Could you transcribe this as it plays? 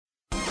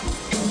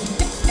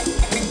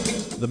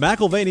The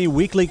McIlvaney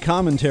Weekly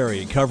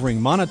Commentary,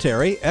 covering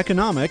monetary,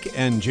 economic,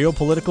 and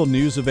geopolitical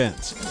news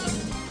events.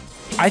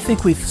 I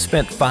think we've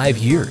spent 5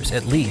 years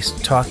at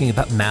least talking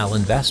about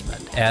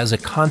malinvestment as a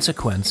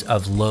consequence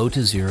of low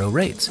to zero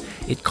rates.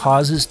 It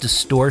causes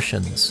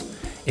distortions.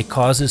 It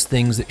causes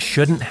things that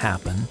shouldn't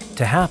happen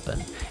to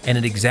happen, and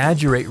it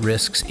exaggerates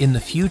risks in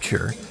the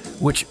future,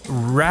 which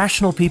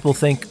rational people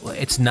think,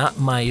 it's not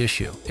my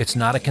issue. It's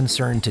not a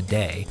concern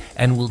today,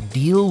 and we'll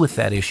deal with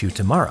that issue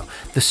tomorrow.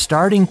 The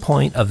starting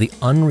point of the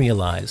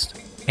unrealized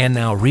and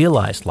now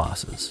realized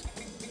losses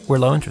were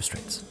low interest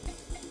rates.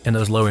 And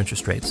those low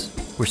interest rates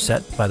were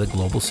set by the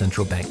global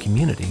central bank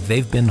community.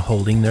 They've been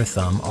holding their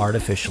thumb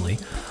artificially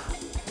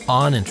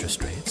on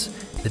interest rates.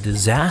 The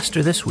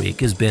disaster this week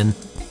has been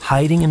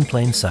hiding in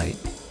plain sight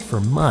for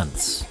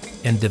months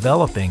and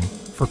developing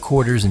for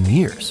quarters and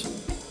years.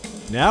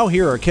 Now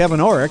here are Kevin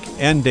Orrick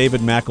and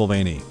David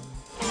McIlvaney.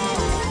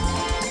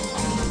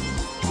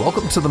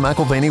 Welcome to the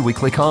McIlvaney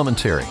Weekly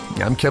Commentary.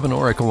 I'm Kevin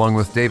Orrick along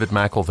with David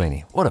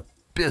McIlvaney. What a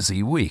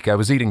busy week. I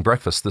was eating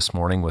breakfast this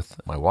morning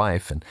with my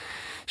wife, and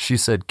she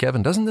said,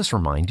 Kevin, doesn't this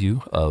remind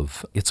you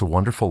of It's a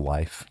Wonderful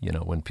Life? You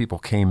know, when people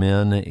came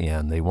in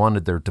and they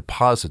wanted their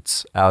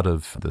deposits out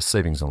of the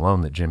savings and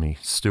loan that Jimmy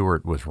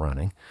Stewart was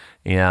running,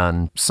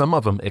 and some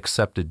of them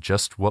accepted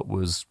just what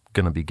was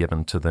going to be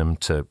given to them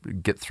to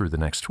get through the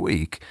next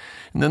week.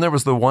 And then there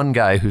was the one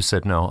guy who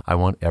said, no, I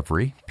want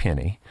every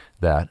penny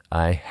that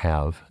I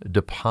have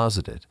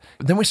deposited.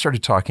 But then we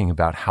started talking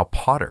about how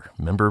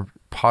remember,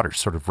 Potter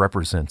sort of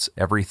represents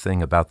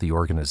everything about the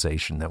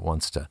organization that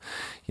wants to,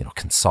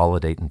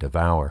 consolidate and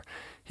devour.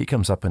 He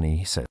comes up and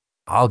he said,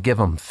 I'll give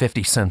him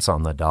 50 cents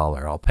on the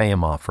dollar. I'll pay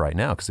him off right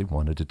now because he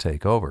wanted to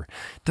take over.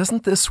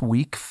 Doesn't this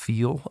week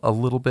feel a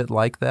little bit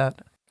like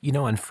that?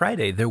 On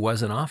Friday, there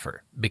was an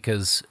offer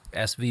because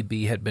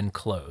SVB had been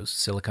closed,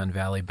 Silicon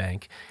Valley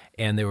Bank,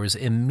 and there was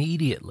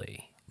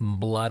immediately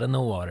blood in the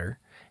water,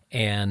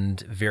 and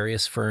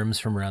various firms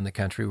from around the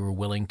country were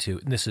willing to,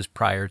 and this is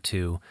prior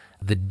to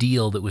the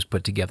deal that was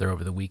put together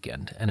over the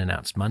weekend and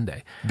announced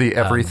Monday. The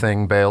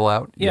everything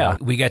bailout? Yeah,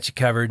 we got you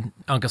covered.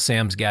 Uncle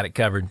Sam's got it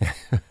covered.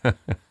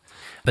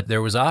 But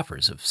there was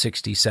offers of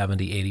 60,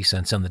 70, 80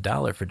 cents on the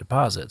dollar for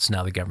deposits.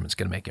 Now the government's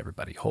going to make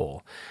everybody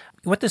whole.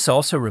 What this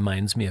also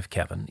reminds me of,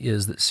 Kevin,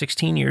 is that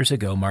 16 years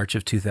ago, March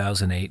of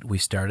 2008, we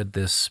started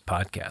this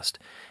podcast.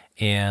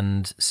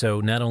 And so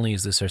not only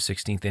is this our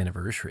 16th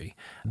anniversary,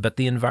 but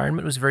the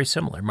environment was very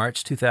similar.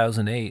 March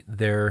 2008,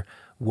 there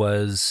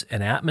was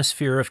an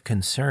atmosphere of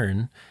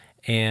concern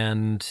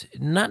and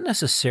not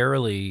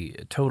necessarily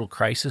a total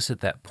crisis at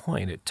that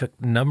point. It took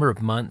a number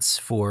of months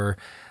for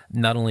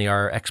not only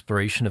our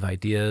exploration of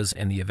ideas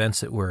and the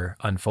events that were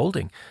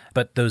unfolding,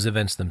 but those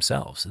events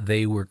themselves.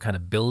 They were kind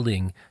of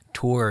building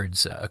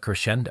towards a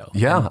crescendo.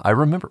 Yeah, I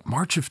remember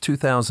March of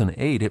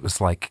 2008, it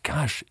was like,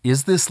 gosh,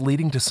 is this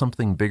leading to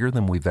something bigger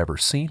than we've ever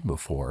seen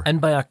before?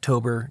 And by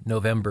October,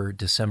 November,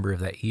 December of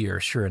that year,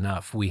 sure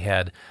enough, we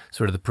had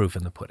sort of the proof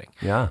in the pudding.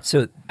 Yeah.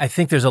 So I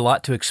think there's a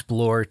lot to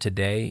explore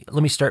today.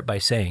 Let me start by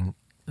saying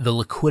the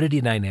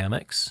liquidity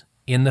dynamics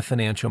in the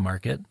financial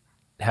market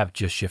have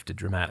just shifted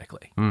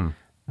dramatically.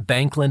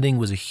 Bank lending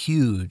was a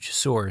huge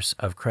source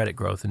of credit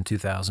growth in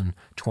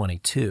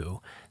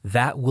 2022.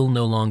 That will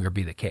no longer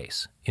be the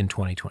case in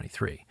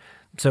 2023.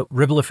 So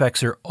ripple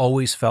effects are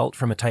always felt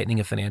from a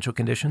tightening of financial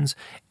conditions,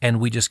 and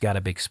we just got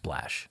a big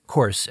splash. Of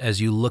course,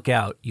 as you look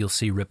out, you'll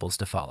see ripples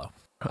to follow.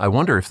 I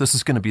wonder if this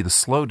is going to be the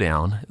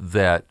slowdown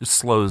that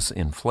slows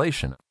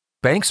inflation.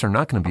 Banks are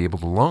not going to be able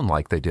to loan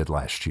like they did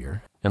last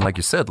year. And like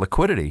you said,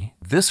 liquidity,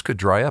 this could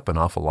dry up an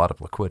awful lot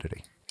of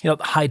liquidity. The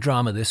high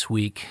drama this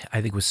week,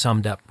 I think, was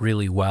summed up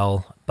really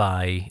well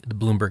by the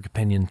Bloomberg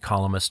opinion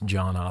columnist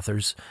John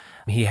Authers.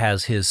 He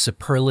has his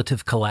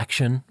superlative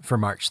collection for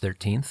March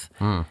 13th.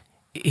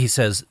 He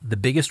says the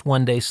biggest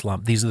one-day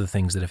slump, these are the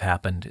things that have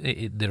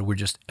happened that were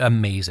just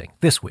amazing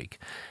this week.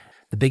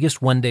 The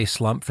biggest one-day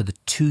slump for the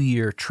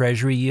 2-year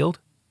Treasury yield,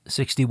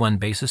 61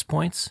 basis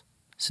points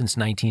since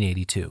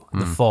 1982.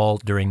 The fall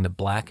during the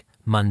Black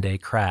Monday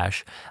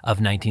crash of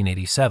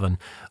 1987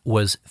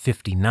 was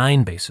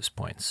 59 basis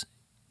points.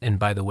 And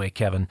by the way,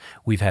 Kevin,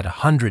 we've had a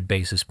 100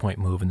 basis point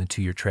move in the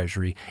 2-year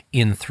Treasury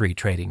in 3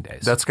 trading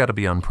days. That's got to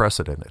be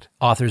unprecedented.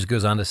 Authors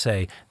goes on to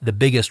say the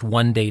biggest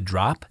one-day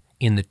drop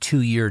in the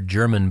 2-year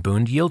German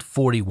Bund yield,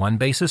 41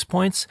 basis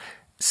points,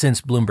 since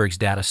Bloomberg's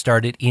data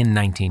started in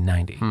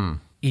 1990.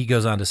 He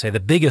goes on to say the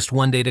biggest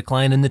one-day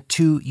decline in the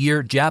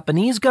 2-year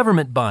Japanese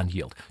government bond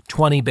yield,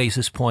 20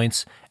 basis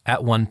points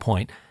at one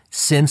point,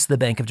 since the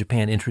Bank of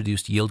Japan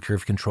introduced yield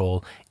curve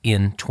control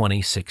in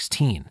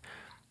 2016.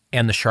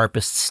 And the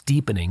sharpest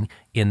steepening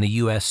in the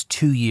U.S.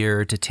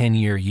 2-year to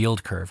 10-year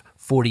yield curve,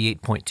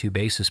 48.2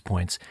 basis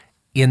points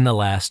in the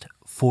last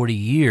 40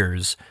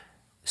 years,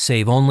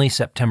 save only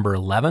September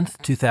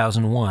 11th,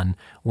 2001,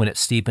 when it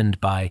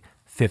steepened by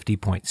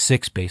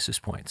 50.6 basis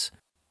points.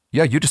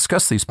 Yeah, you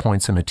discussed these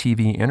points in a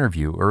TV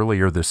interview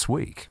earlier this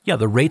week. Yeah,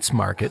 the rates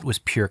market was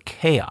pure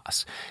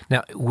chaos.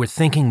 Now, we're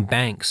thinking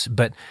banks,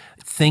 but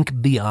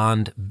think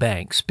beyond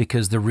banks,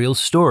 because the real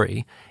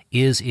story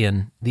is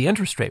in the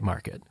interest rate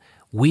market.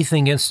 we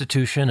think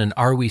institution and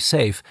are we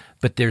safe,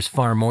 but there's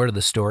far more to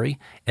the story,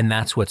 and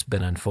that's what's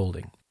been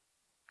unfolding.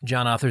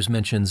 John Authers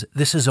mentions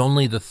this is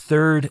only the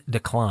third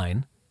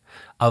decline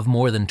of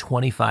more than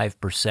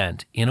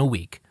 25% in a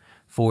week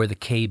for the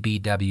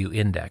KBW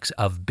index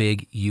of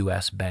big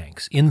U.S.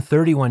 banks in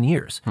 31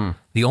 years.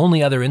 The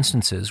only other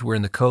instances were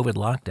in the COVID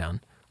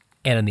lockdown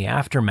and in the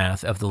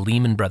aftermath of the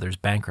Lehman Brothers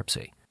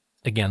bankruptcy.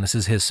 Again, this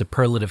is his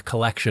superlative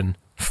collection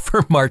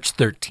for March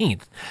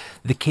 13th.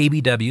 The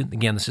KBW,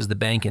 again, this is the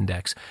bank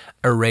index,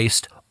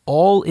 erased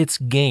all its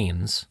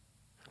gains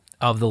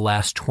of the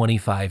last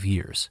 25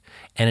 years.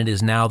 And it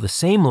is now the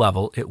same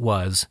level it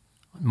was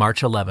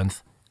March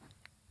 11th,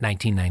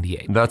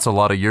 1998. That's a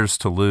lot of years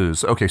to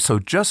lose. Okay, so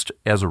just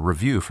as a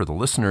review for the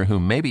listener who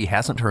maybe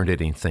hasn't heard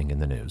anything in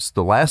the news,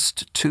 the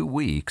last 2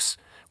 weeks,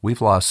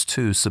 we've lost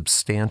three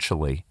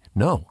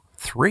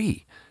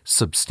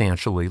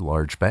substantially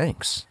large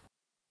banks.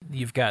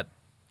 You've got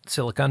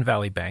Silicon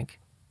Valley Bank,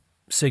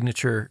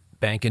 Signature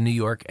Bank in New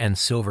York, and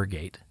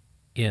Silvergate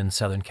in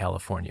Southern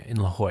California, in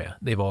La Jolla.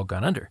 They've all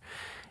gone under.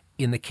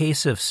 In the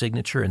case of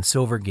Signature and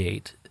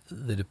Silvergate,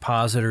 the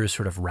depositor's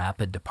sort of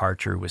rapid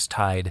departure was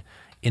tied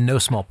in no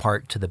small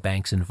part to the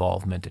bank's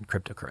involvement in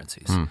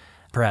cryptocurrencies.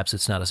 Perhaps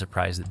it's not a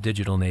surprise that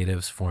digital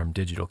natives form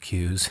digital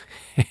queues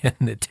and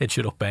that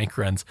digital bank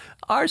runs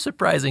are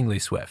surprisingly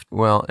swift.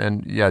 Well,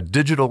 and yeah,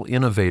 digital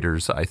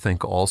innovators, I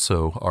think,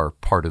 also are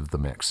part of the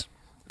mix.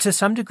 To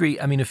some degree,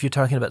 I mean, if you're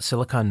talking about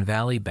Silicon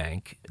Valley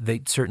Bank,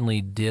 they certainly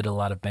did a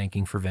lot of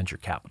banking for venture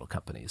capital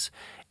companies.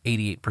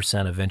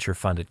 88% of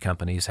venture-funded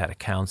companies had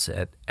accounts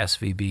at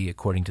SVB,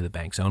 according to the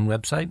bank's own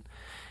website.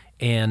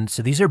 And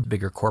so these are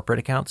bigger corporate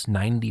accounts.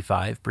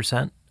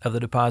 95% of the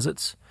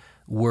deposits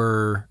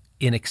were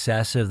in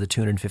excess of the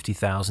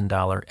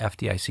 $250,000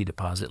 FDIC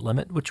deposit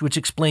limit, which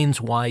explains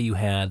why you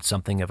had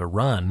something of a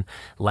run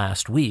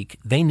last week.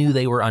 They knew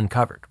they were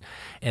uncovered.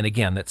 And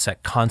again, that's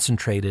that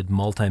concentrated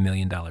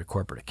multi-million-dollar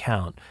corporate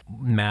account,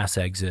 mass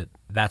exit,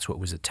 that's what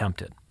was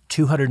attempted.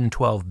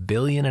 $212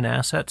 billion in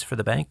assets for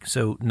the bank,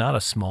 so not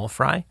a small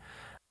fry.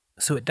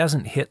 So it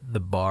doesn't hit the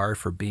bar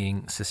for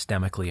being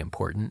systemically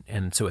important,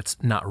 and so it's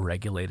not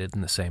regulated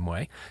in the same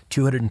way.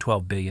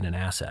 $212 billion in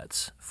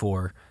assets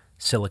for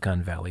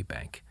Silicon Valley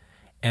Bank,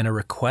 and a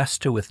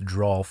request to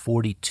withdraw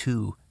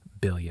 $42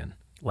 billion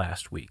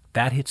last week.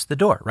 That hits the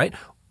door, right?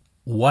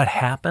 What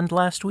happened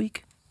last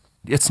week?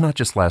 It's not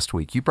just last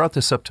week. You brought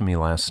this up to me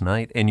last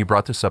night, and you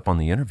brought this up on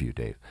the interview,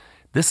 Dave.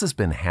 This has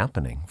been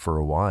happening for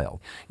a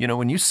while. You know,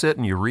 when you sit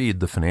and you read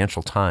the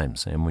Financial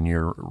Times, and when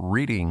you're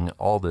reading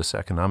all this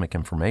economic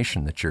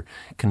information that you're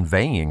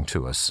conveying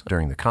to us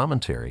during the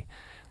commentary,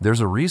 there's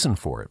a reason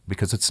for it,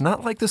 because it's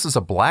not like this is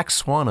a black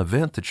swan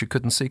event that you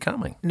couldn't see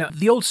coming. No,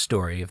 the old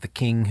story of the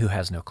king who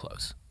has no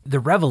clothes. The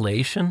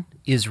revelation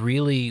is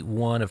really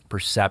one of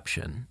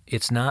perception.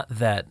 It's not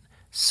that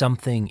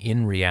something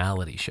in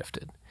reality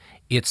shifted.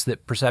 It's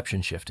that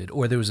perception shifted,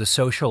 or there was a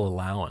social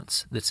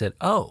allowance that said,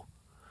 oh,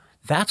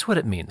 that's what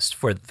it means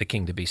for the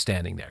king to be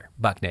standing there,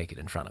 buck naked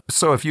in front of us.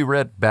 So if you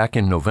read back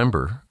in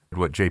November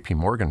what J.P.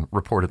 Morgan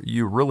reported,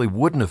 you really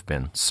wouldn't have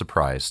been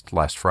surprised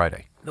last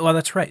Friday. Well,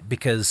 that's right,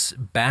 because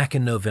back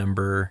in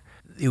November,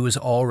 it was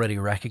already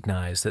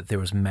recognized that there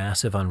was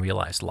massive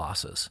unrealized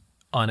losses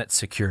on its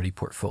security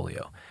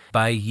portfolio.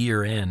 By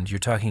year end, you're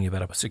talking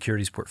about a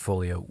securities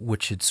portfolio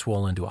which had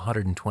swollen to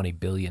 $120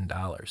 billion.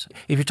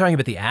 If you're talking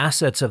about the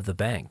assets of the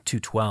bank,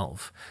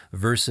 $212,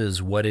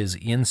 versus what is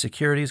in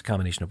securities,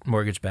 combination of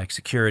mortgage-backed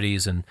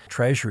securities and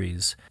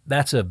treasuries,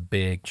 that's a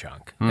big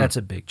chunk. That's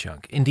a big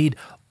chunk. Indeed,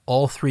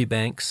 all three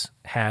banks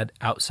had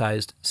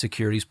outsized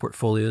securities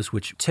portfolios,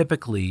 which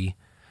typically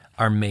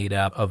are made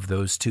up of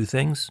those two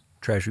things,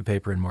 treasury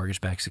paper and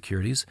mortgage-backed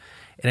securities.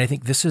 And I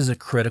think this is a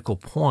critical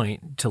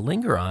point to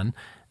linger on.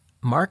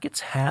 Markets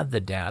had the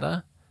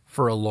data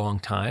for a long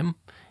time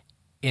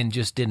and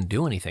just didn't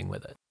do anything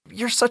with it.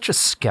 You're such a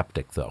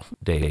skeptic, though,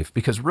 Dave,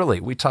 because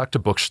really, we talked to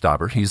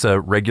Buchstaber. He's a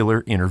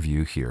regular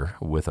interview here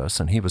with us,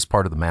 and he was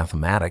part of the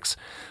mathematics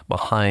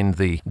behind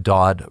the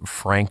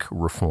Dodd-Frank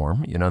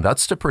reform. You know,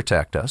 that's to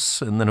protect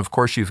us. And then, of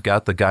course, you've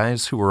got the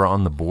guys who are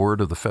on the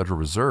board of the Federal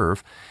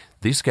Reserve.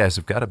 These guys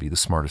have got to be the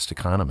smartest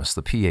economists,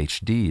 the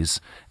PhDs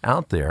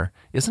out there.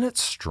 Isn't it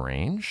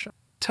strange?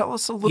 Tell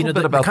us a little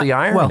bit about the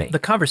irony. Well, the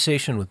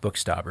conversation with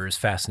Buchstaber is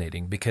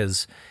fascinating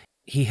because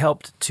he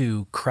helped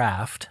to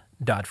craft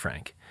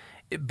Dodd-Frank,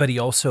 but he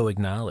also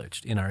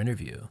acknowledged in our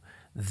interview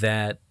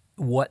that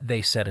what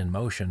they set in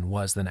motion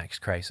was the next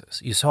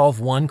crisis. You solve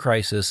one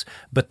crisis,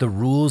 but the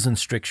rules and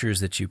strictures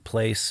that you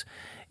place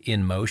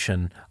in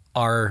motion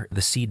are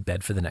the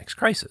seedbed for the next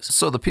crisis.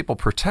 So the people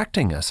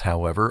protecting us,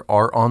 however,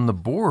 are on the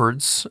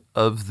boards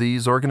of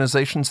these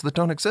organizations that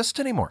don't exist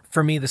anymore.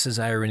 For me, this is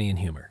irony and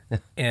humor.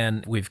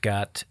 And we've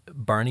got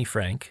Barney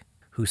Frank,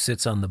 who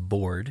sits on the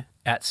board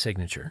at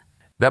Signature.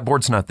 That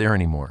board's not there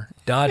anymore.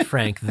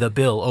 Dodd-Frank, the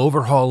bill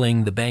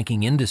overhauling the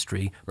banking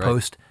industry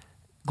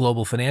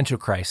post-global financial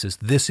crisis.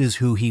 This is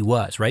who he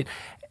was, right?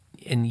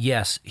 And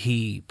yes,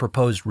 he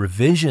proposed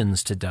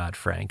revisions to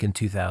Dodd-Frank in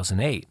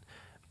 2008,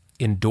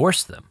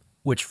 endorsed them,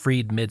 which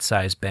freed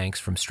mid-sized banks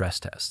from stress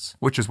tests.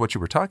 Which is what you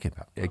were talking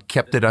about. It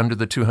kept it under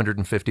the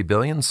 $250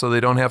 billion so they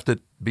don't have to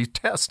be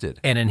tested.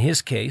 And in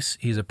his case,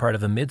 he's a part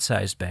of a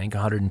mid-sized bank,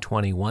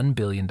 $121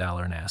 billion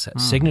in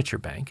assets, Signature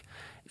Bank.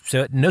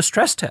 So no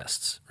stress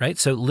tests, right?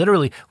 So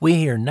literally, we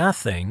hear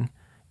nothing,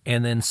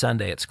 and then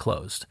Sunday it's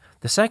closed.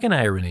 The second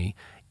irony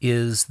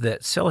is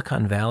that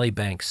Silicon Valley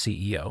Bank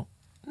CEO,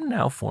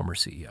 now former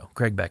CEO,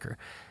 Greg Becker,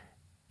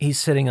 he's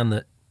sitting on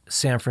the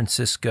San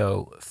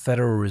Francisco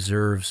Federal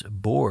Reserve's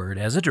board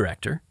as a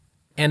director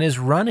and is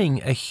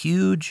running a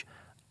huge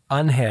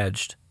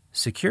unhedged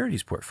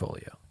securities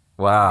portfolio.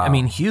 Wow. I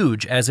mean,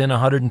 huge as in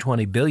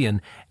 $120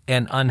 billion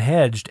and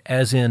unhedged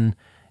as in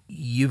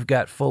you've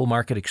got full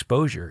market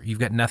exposure. You've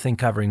got nothing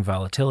covering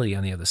volatility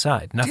on the other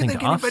side. Nothing Do you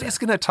think to offset. anybody's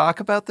going to talk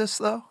about this,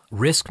 though?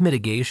 Risk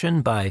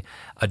mitigation by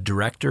a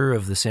director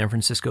of the San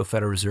Francisco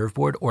Federal Reserve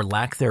Board or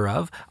lack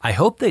thereof? I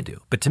hope they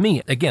do. But to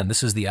me, again,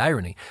 this is the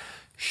irony.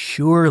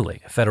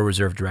 Surely a Federal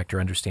Reserve director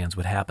understands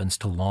what happens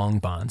to long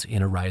bonds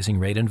in a rising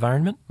rate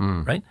environment,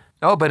 right?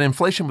 Oh, but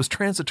inflation was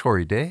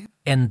transitory, Dave.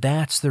 And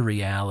that's the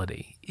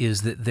reality,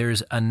 is that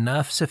there's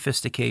enough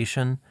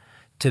sophistication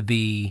to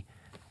be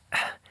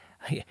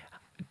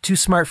too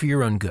smart for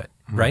your own good,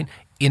 right?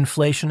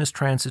 Inflation is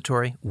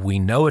transitory. We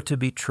know it to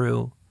be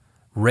true.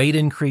 Rate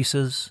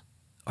increases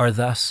are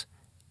thus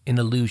an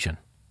illusion,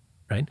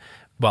 right?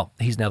 Well,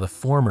 he's now the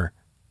former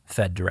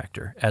Fed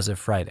director as of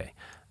Friday.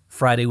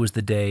 Friday was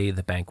the day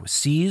the bank was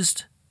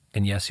seized,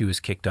 and yes, he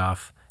was kicked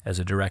off as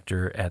a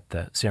director at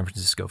the San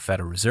Francisco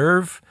Federal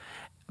Reserve.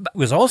 But it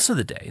was also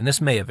the day, and this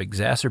may have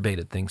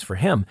exacerbated things for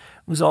him,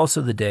 it was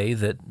also the day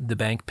that the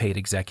bank paid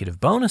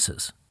executive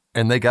bonuses.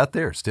 And they got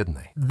theirs, didn't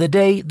they? The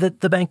day that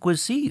the bank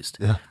was seized.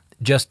 Yeah.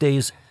 Just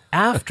days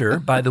after,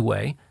 by the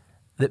way,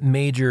 that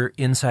major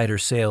insider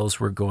sales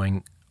were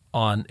going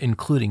on,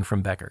 including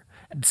from Becker.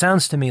 It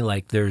sounds to me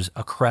like there's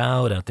a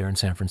crowd out there in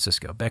San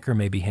Francisco. Becker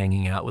may be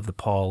hanging out with the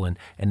Paul and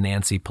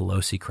Nancy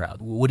Pelosi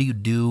crowd. What do you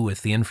do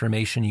with the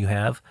information you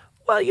have?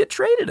 Well, you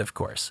trade it, of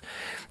course.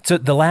 So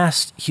the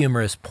last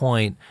humorous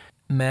point,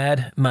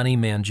 Mad Money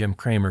Man Jim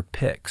Cramer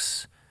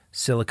picks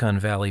Silicon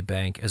Valley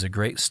Bank as a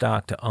great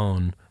stock to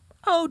own,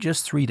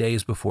 just 3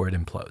 days before it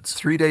implodes.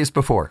 3 days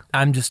before.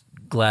 I'm just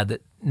glad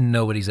that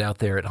nobody's out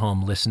there at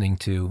home listening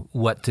to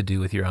what to do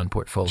with your own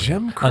portfolio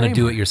Jim on a Cramer.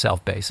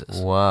 do-it-yourself basis.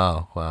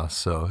 Wow.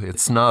 So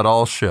it's not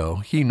all show.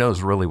 He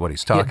knows really what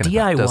he's talking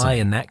about, doesn't DIY he?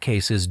 in that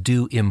case is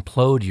do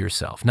implode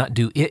yourself, not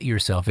do it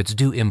yourself. It's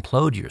do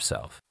implode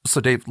yourself.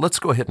 So, Dave, let's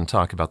go ahead and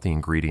talk about the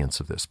ingredients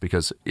of this,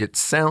 because it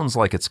sounds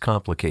like it's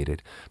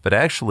complicated, but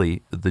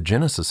actually the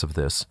genesis of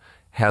this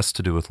has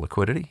to do with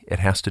liquidity. It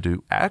has to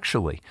do,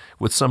 actually,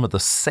 with some of the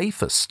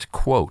safest,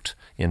 quote,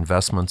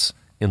 investments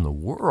in the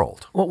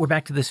world. Well, we're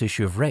back to this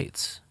issue of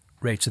rates.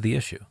 Rates are the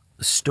issue.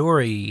 The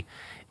story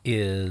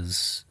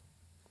is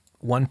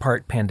one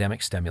part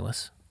pandemic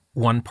stimulus,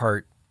 one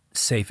part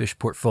safe-ish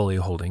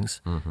portfolio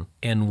holdings,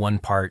 and one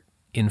part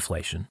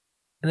inflation,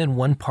 and then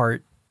one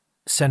part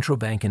central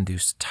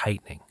bank-induced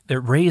tightening. They're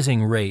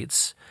raising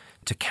rates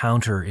to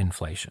counter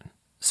inflation.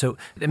 So,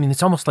 I mean,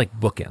 it's almost like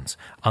bookends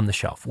on the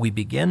shelf. We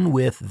begin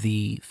with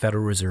the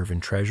Federal Reserve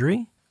and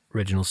Treasury,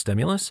 original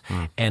stimulus,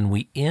 and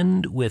we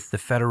end with the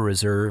Federal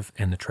Reserve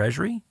and the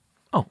Treasury,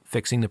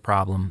 fixing the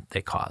problem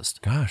they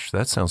caused. Gosh,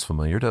 that sounds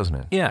familiar, doesn't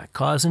it? Yeah,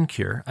 cause and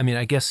cure. I mean,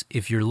 I guess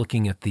if you're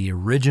looking at the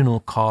original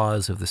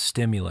cause of the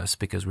stimulus,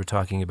 because we're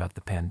talking about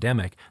the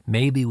pandemic,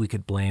 maybe we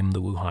could blame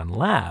the Wuhan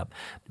lab.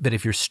 But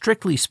if you're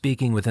strictly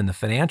speaking within the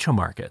financial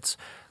markets,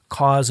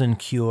 cause and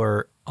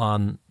cure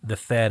on the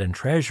Fed and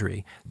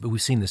Treasury, but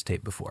we've seen this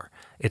tape before.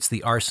 It's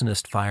the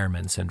arsonist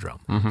fireman syndrome.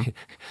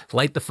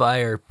 Light the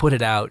fire, put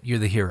it out, you're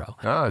the hero.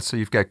 So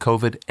you've got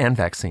COVID and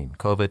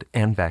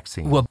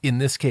vaccine. Well, in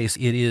this case,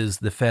 it is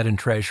the Fed and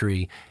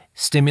Treasury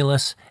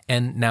stimulus,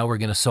 and now we're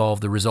going to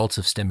solve the results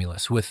of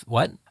stimulus with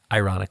what?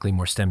 Ironically,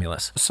 more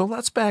stimulus. So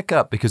let's back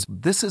up, because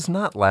this is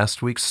not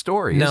last week's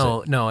story, is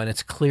it? No, and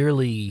it's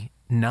clearly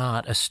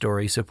not a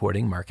story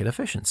supporting market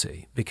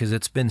efficiency, because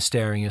it's been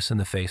staring us in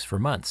the face for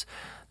months.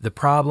 The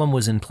problem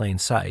was in plain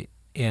sight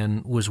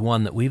and was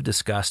one that we've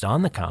discussed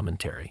on the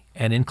commentary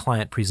and in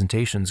client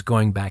presentations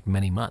going back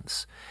many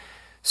months.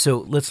 So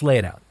let's lay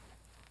it out.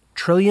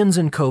 Trillions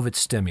in COVID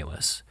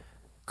stimulus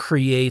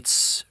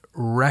creates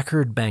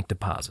record bank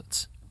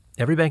deposits.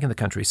 Every bank in the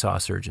country saw a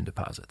surge in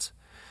deposits.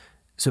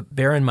 So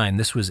bear in mind,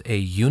 this was a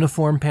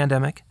uniform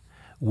pandemic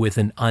with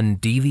an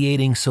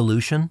undeviating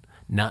solution,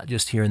 not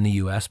just here in the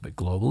U.S., but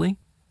globally.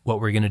 What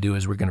we're going to do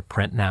is we're going to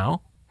print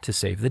now to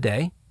save the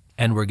day,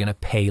 and we're going to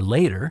pay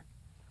later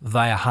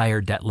via higher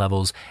debt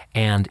levels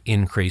and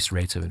increased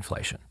rates of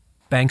inflation.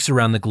 Banks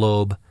around the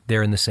globe,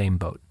 they're in the same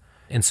boat.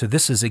 And so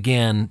this is,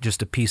 again,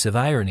 just a piece of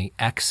irony.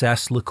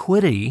 Excess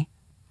liquidity,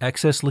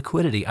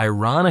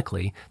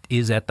 ironically,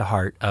 is at the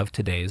heart of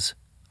today's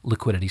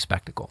liquidity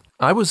spectacle.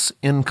 I was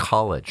in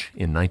college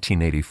in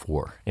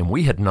 1984, and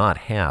we had not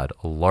had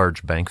a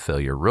large bank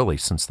failure really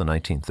since the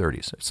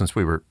 1930s, since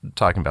we were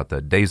talking about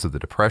the days of the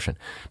Depression.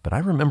 But I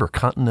remember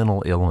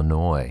Continental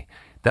Illinois.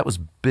 That was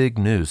big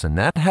news, and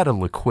that had a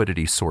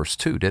liquidity source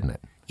too, didn't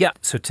it? Yeah,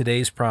 so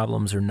today's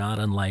problems are not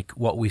unlike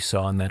what we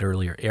saw in that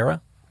earlier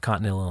era.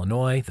 Continental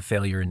Illinois, the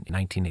failure in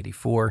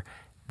 1984,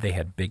 they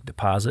had big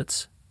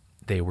deposits.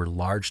 They were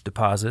large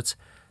deposits,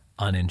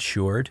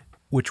 uninsured,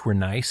 which were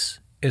nice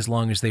as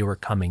long as they were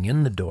coming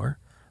in the door,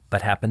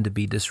 but happened to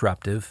be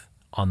disruptive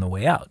on the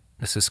way out.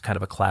 This is kind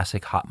of a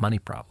classic hot money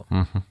problem.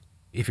 Mm-hmm.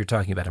 If you're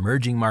talking about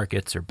emerging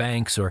markets or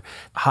banks, or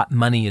hot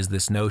money is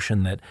this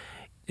notion that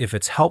if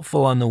it's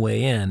helpful on the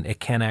way in, it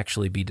can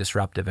actually be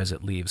disruptive as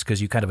it leaves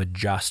because you kind of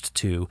adjust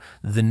to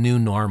the new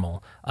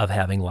normal of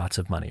having lots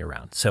of money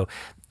around. So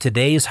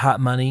today's hot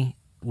money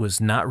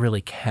was not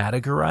really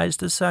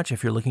categorized as such.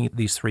 If you're looking at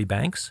these three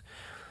banks,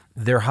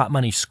 their hot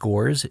money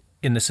scores,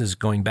 and this is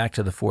going back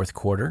to the fourth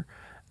quarter,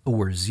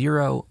 were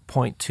 0,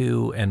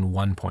 0.2, and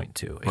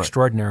 1.2,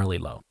 extraordinarily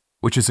low.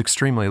 Which is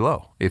extremely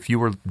low. If you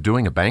were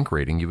doing a bank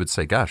rating, you would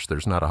say, gosh,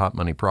 there's not a hot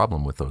money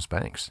problem with those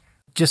banks.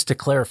 Just to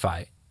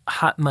clarify,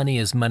 hot money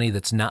is money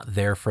that's not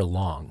there for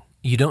long.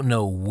 You don't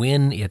know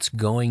when it's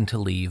going to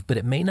leave, but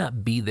it may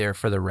not be there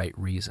for the right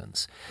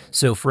reasons.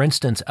 So, for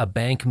instance, a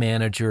bank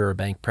manager or a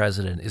bank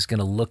president is going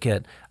to look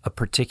at a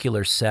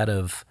particular set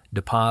of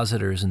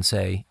depositors and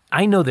say,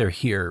 I know they're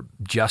here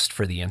just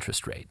for the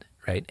interest rate,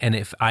 right? And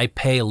if I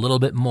pay a little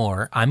bit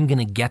more, I'm going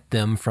to get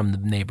them from the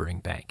neighboring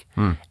bank.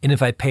 And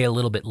if I pay a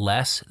little bit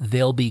less,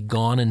 they'll be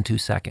gone in 2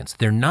 seconds.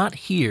 They're not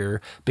here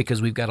because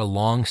we've got a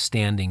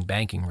long-standing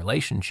banking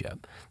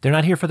relationship. They're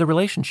not here for the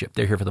relationship.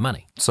 They're here for the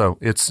money. So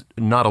it's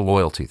not a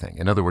loyalty thing.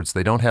 In other words,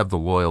 they don't have the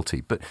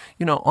loyalty. But,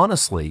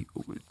 honestly,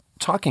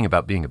 talking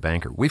about being a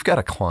banker, we've got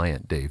a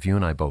client, Dave, you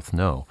and I both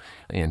know,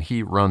 and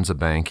he runs a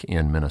bank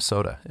in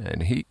Minnesota.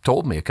 And he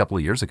told me a couple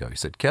of years ago, he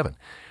said, Kevin,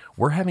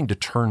 we're having to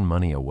turn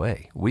money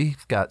away.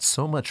 We've got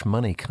so much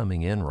money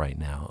coming in right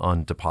now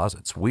on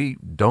deposits. We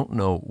don't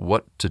know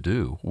what to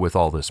do with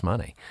all this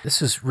money.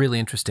 This is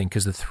really interesting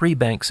because the three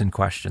banks in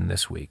question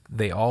this week,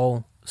 they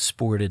all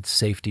sported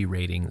safety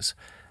ratings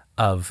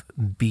of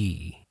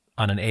B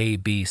on an A,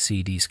 B,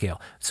 C, D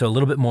scale. So a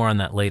little bit more on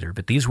that later,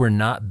 but these were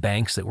not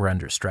banks that were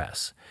under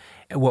stress.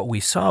 What we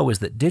saw was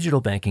that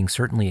digital banking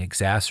certainly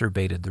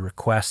exacerbated the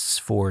requests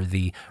for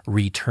the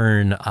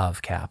return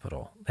of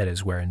capital. That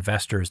is where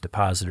investors,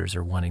 depositors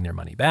are wanting their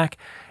money back,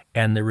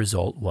 and the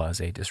result was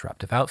a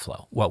disruptive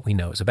outflow, what we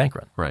know as a bank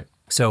run. Right.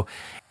 So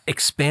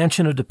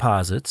expansion of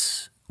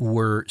deposits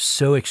were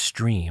so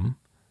extreme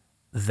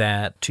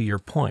that, to your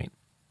point,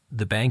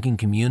 the banking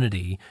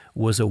community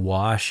was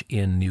awash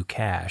in new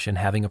cash and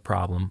having a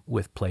problem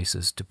with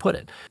places to put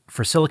it.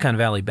 For Silicon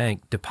Valley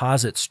Bank,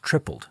 deposits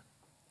tripled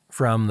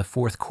from the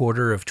fourth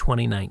quarter of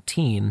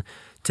 2019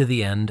 to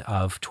the end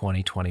of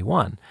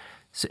 2021.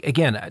 So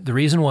again, the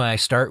reason why I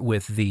start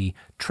with the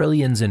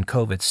trillions in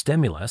COVID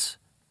stimulus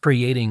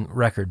creating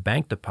record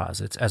bank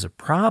deposits as a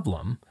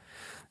problem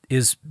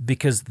is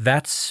because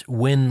that's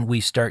when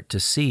we start to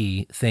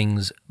see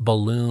things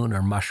balloon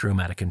or mushroom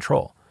out of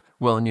control.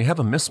 Well, and you have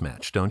a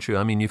mismatch, don't you?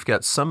 I mean, you've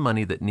got some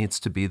money that needs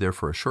to be there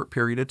for a short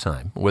period of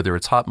time, whether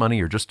it's hot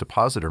money or just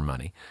depositor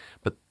money.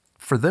 But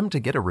for them to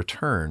get a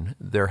return,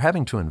 they're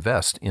having to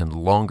invest in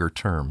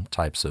longer-term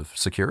types of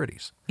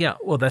securities. Yeah,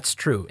 well, that's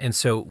true. And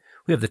so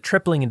we have the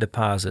tripling in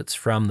deposits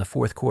from the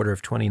fourth quarter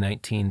of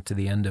 2019 to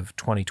the end of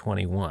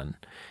 2021,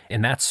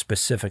 and that's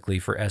specifically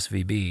for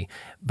SVB.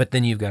 But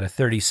then you've got a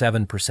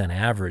 37%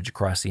 average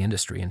across the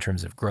industry in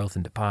terms of growth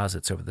in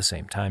deposits over the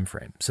same time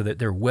frame, so that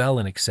they're well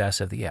in excess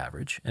of the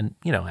average. And,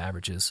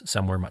 averages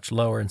somewhere much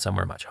lower and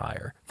somewhere much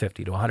higher,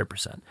 50 to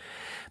 100%.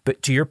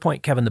 But to your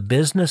point, Kevin, the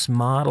business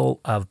model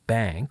of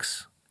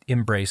banks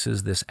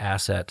embraces this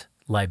asset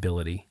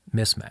liability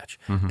mismatch.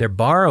 Mm-hmm. They're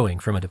borrowing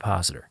from a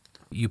depositor.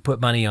 You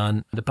put money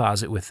on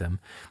deposit with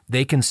them.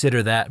 They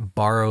consider that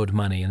borrowed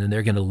money, and then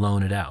they're going to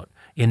loan it out,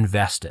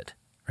 invest it,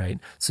 right?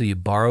 So you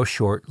borrow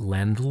short,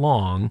 lend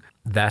long.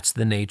 That's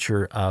the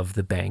nature of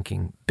the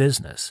banking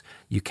business.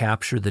 You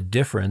capture the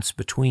difference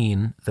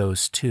between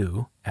those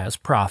two as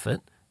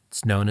profit.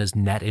 It's known as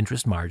net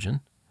interest margin.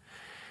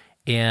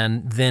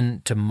 And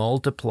then to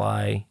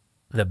multiply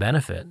the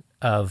benefit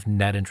of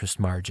net interest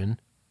margin,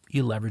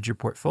 you leverage your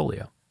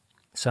portfolio.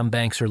 Some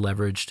banks are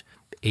leveraged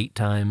 8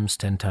 times,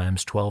 10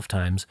 times, 12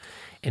 times.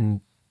 And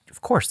of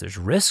course, there's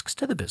risks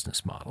to the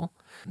business model.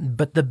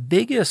 But the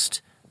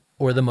biggest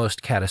or the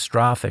most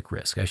catastrophic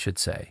risk, I should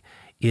say,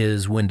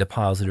 is when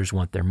depositors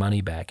want their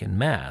money back en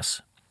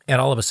masse. And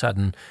all of a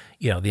sudden,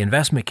 the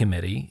investment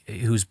committee,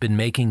 who's been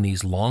making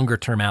these longer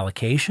term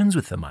allocations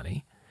with the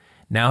money,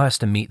 now has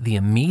to meet the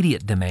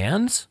immediate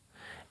demands,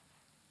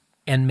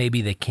 and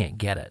maybe they can't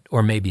get it,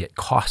 or maybe it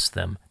costs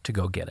them to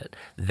go get it.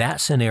 That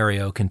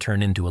scenario can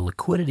turn into a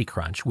liquidity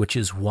crunch, which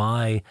is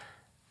why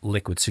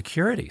liquid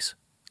securities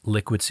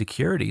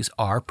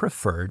are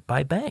preferred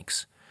by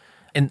banks.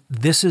 And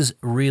this is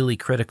really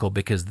critical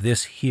because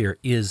this here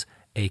is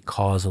a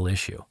causal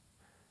issue.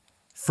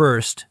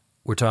 First,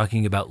 we're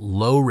talking about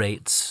low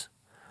rates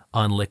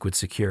on liquid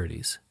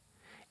securities.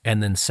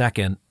 And then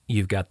second,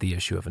 you've got the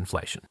issue of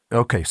inflation.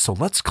 Okay, so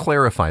let's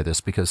clarify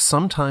this because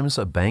sometimes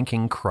a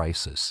banking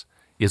crisis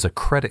is a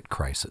credit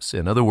crisis.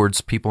 In other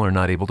words, people are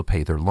not able to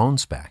pay their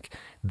loans back.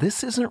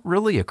 This isn't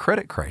really a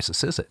credit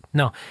crisis, is it?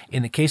 No.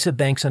 In the case of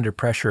banks under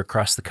pressure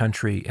across the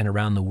country and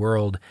around the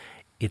world,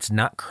 it's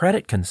not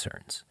credit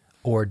concerns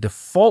or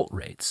default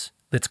rates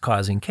that's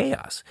causing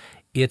chaos.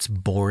 It's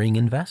boring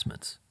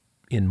investments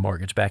in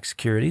mortgage-backed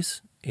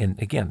securities.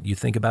 And again, you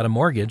think about a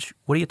mortgage,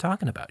 what are you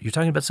talking about? You're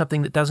talking about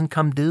something that doesn't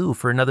come due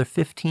for another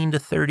 15 to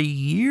 30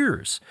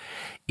 years.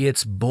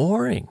 It's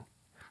boring.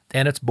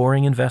 And it's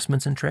boring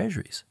investments in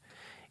treasuries.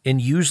 And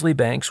usually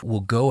banks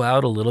will go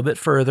out a little bit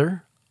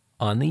further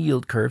on the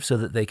yield curve so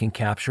that they can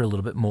capture a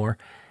little bit more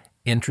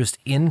interest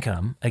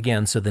income.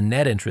 Again, so the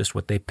net interest,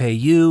 what they pay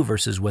you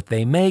versus what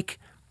they make,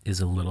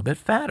 is a little bit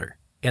fatter.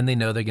 And they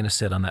know they're going to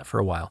sit on that for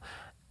a while.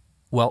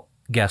 Well,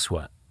 guess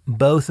what?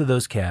 Both of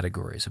those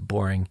categories of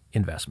boring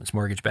investments,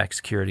 mortgage-backed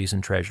securities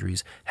and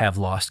treasuries, have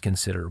lost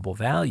considerable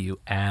value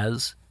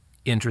as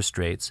interest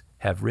rates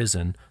have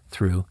risen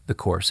through the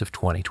course of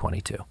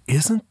 2022.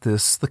 Isn't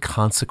this the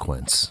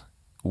consequence?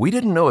 We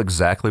didn't know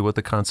exactly what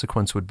the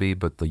consequence would be,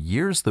 but the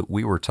years that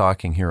we were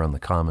talking here on the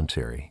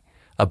commentary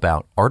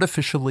about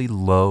artificially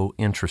low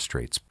interest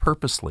rates,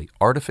 purposely,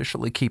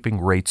 artificially keeping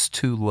rates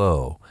too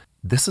low,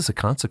 this is a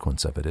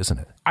consequence of it, isn't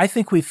it? I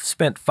think we've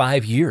spent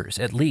 5 years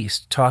at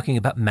least talking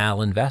about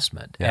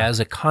malinvestment as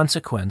a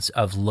consequence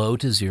of low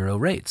to zero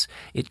rates.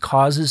 It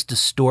causes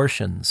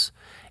distortions.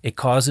 It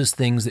causes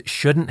things that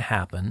shouldn't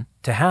happen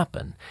to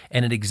happen,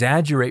 and it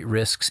exaggerates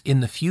risks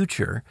in the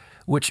future,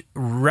 which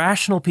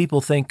rational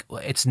people think,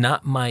 well, it's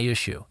not my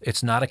issue.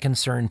 It's not a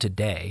concern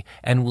today,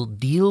 and we'll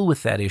deal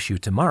with that issue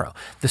tomorrow.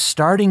 The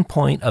starting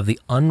point of the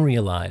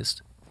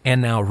unrealized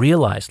and now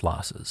realized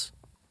losses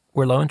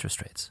were low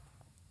interest rates.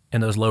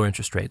 And those low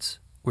interest rates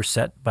were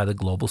set by the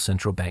global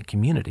central bank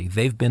community.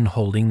 They've been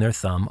holding their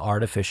thumb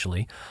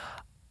artificially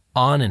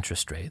on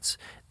interest rates.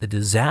 The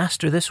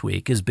disaster this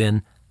week has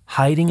been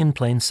hiding in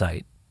plain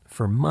sight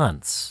for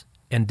months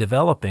and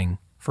developing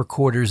for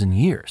quarters and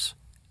years.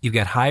 You've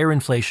got higher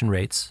inflation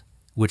rates,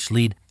 which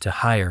lead to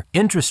higher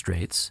interest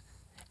rates,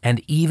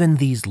 and even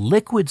these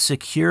liquid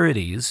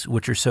securities,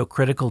 which are so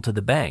critical to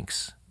the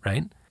banks,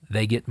 right?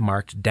 They get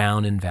marked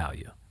down in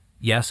value.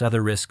 Yes,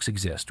 other risks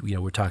exist.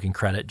 We're talking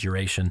credit,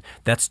 duration.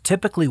 That's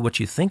typically what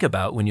you think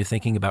about when you're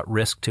thinking about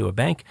risk to a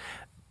bank.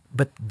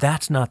 But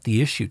that's not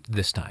the issue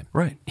this time.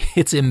 Right.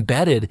 It's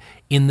embedded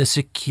in the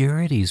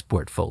securities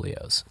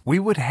portfolios. We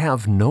would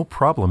have no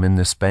problem in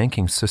this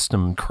banking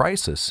system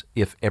crisis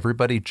if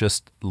everybody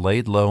just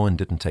laid low and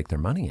didn't take their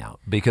money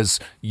out, because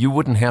you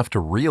wouldn't have to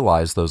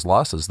realize those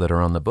losses that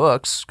are on the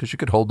books because you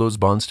could hold those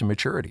bonds to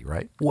maturity,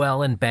 right?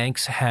 Well, and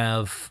banks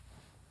have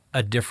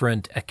a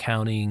different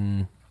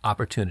accounting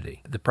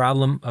opportunity. The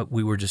problem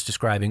we were just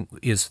describing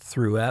is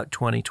throughout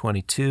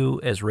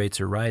 2022, as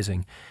rates are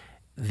rising,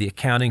 the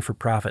accounting for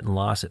profit and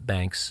loss at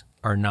banks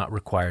are not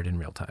required in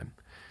real time.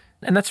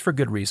 And that's for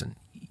good reason.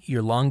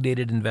 Your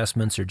long-dated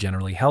investments are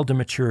generally held to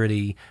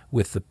maturity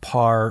with the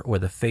par or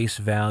the face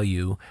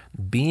value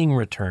being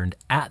returned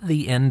at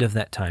the end of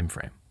that time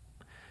frame.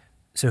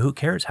 So who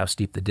cares how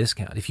steep the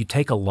discount? If you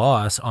take a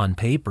loss on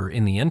paper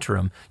in the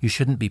interim, you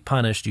shouldn't be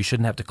punished. You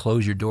shouldn't have to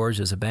close your doors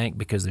as a bank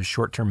because there's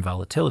short-term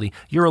volatility.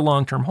 You're a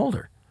long-term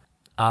holder.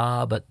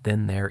 But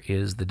then there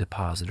is the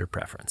depositor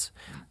preference.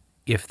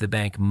 If the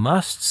bank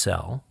must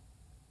sell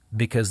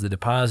because the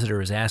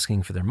depositor is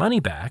asking for their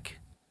money back,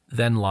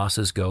 then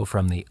losses go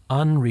from the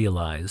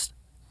unrealized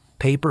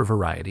paper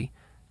variety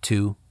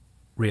to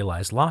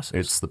realized losses.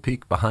 It's the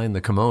peek behind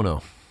the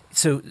kimono.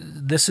 So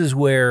this is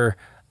where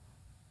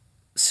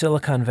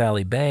Silicon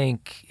Valley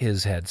Bank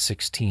has had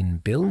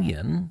 $16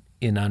 billion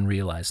in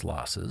unrealized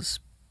losses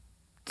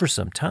for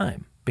some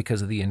time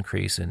because of the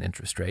increase in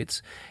interest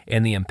rates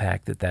and the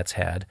impact that that's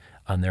had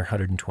on their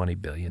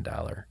 $120 billion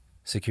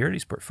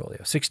securities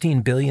portfolio.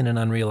 $16 billion in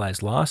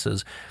unrealized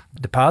losses.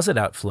 Deposit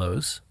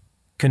outflows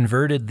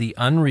converted the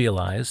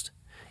unrealized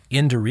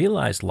into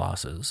realized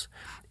losses,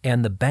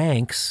 and the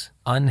bank's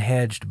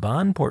unhedged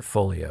bond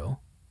portfolio,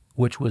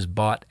 which was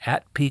bought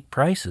at peak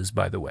prices,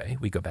 by the way,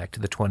 we go back to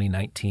the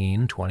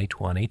 2019,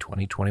 2020,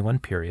 2021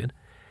 period,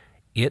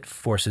 it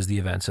forces the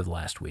events of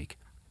last week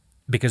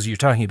because you're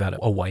talking about a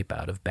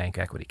wipeout of bank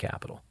equity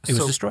capital. It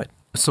was destroyed.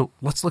 So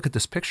let's look at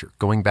this picture.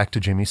 Going back to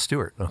Jimmy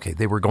Stewart. Okay,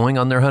 they were going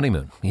on their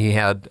honeymoon. He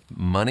had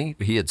money.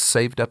 He had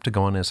saved up to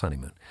go on his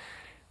honeymoon.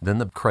 Then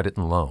the credit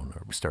and loan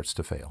starts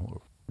to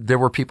fail. There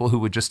were people who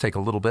would just take a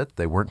little bit.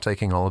 They weren't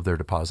taking all of their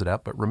deposit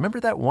out. But remember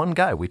that one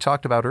guy we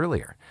talked about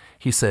earlier?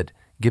 He said,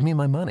 give me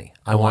my money.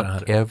 I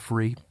want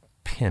every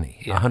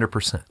penny,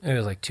 100%. It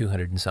was like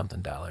 $200 and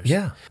something.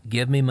 Yeah.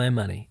 Give me my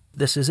money.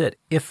 This is it.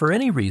 If for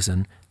any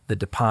reason the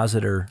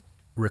depositor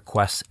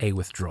requests a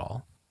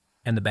withdrawal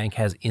and the bank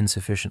has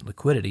insufficient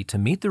liquidity to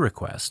meet the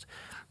request,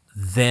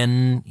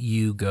 then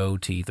you go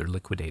to either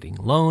liquidating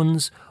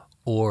loans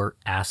or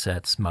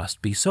assets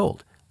must be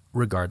sold,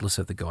 regardless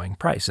of the going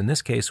price. In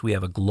this case, we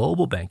have a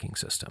global banking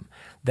system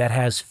that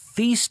has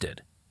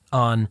feasted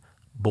on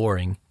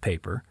boring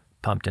paper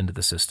pumped into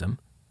the system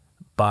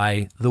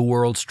by the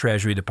world's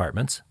treasury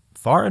departments,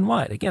 far and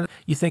wide. Again,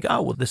 you think,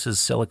 oh, well, this is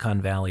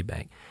Silicon Valley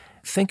Bank.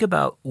 Think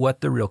about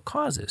what the real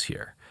cause is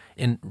here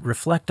and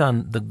reflect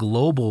on the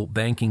global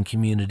banking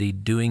community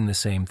doing the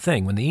same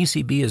thing. When the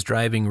ECB is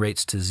driving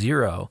rates to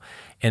zero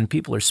and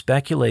people are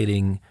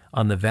speculating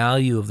on the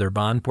value of their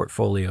bond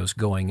portfolios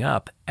going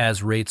up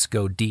as rates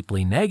go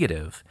deeply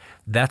negative,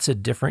 that's a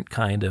different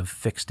kind of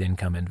fixed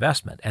income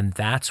investment. And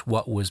that's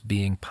what was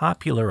being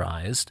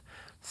popularized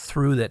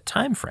through that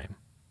time frame.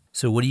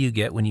 So what do you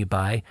get when you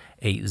buy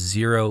a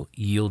zero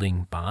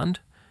yielding bond?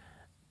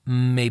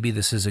 Maybe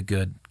this is a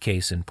good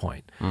case in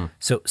point.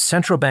 So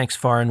central banks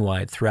far and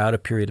wide throughout a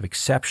period of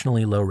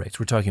exceptionally low rates,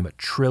 we're talking about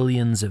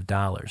trillions of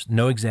dollars,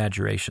 no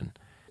exaggeration.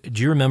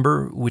 Do you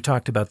remember we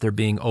talked about there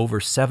being over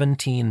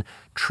 $17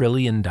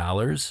 trillion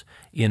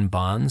in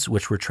bonds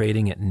which were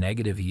trading at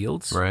negative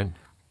yields? Right.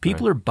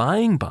 People are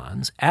buying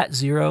bonds at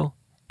zero,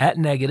 at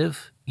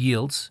negative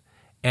yields,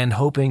 and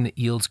hoping that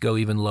yields go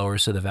even lower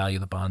so the value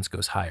of the bonds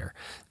goes higher.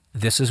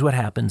 This is what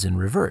happens in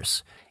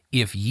reverse.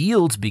 If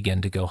yields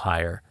begin to go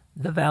higher,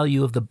 the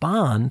value of the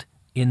bond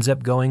ends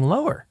up going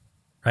lower,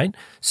 right?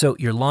 So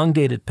your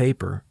long-dated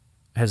paper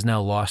has now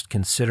lost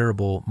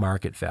considerable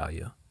market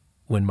value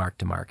when marked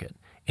to market.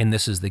 And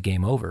this is the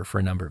game over for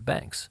a number of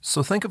banks.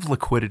 So think of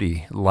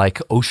liquidity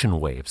like ocean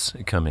waves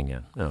coming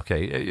in.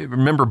 Okay,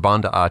 remember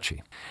Banda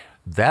Aceh.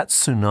 That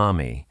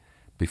tsunami,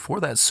 before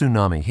that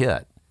tsunami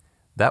hit,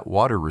 that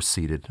water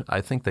receded, I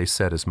think they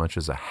said as much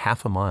as a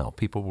half a mile.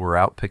 People were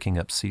out picking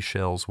up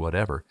seashells,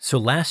 whatever. So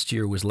last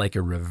year was like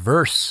a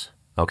reverse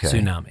Okay.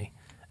 tsunami.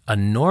 A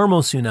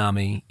normal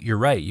tsunami, you're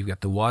right, you've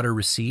got the water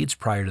recedes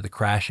prior to the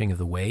crashing of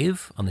the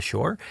wave on the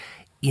shore.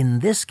 In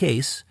this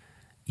case,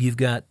 you've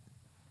got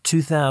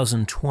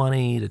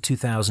 2020 to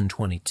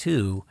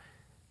 2022,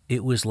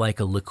 it was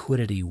like a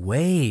liquidity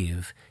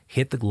wave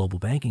hit the global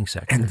banking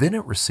sector. And then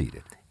it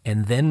receded.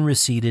 And then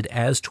receded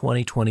as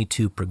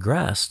 2022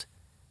 progressed,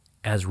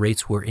 as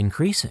rates were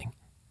increasing.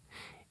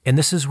 And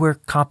this is where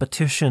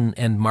competition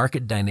and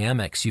market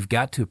dynamics, you've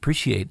got to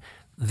appreciate,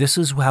 this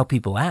is how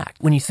people act.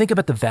 When you think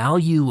about the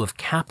value of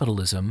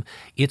capitalism,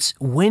 it's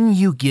when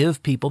you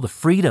give people the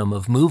freedom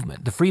of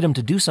movement, the freedom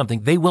to do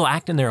something, they will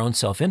act in their own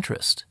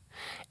self-interest.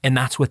 And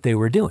that's what they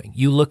were doing.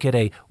 You look at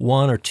a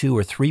 1 or 2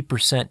 or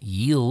 3%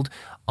 yield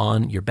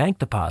on your bank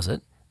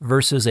deposit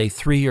versus a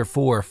 3 or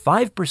 4 or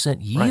 5%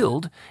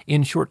 yield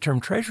in short-term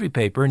treasury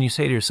paper, and you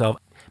say to yourself,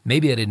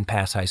 maybe I didn't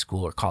pass high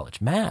school or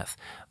college math,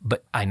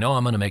 but I know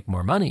I'm going to make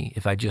more money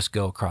if I just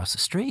go across the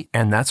street.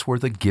 And that's where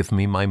the give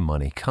me my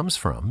money comes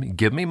from.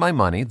 Give me my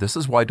money. This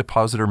is why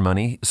depositor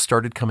money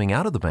started coming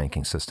out of the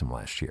banking system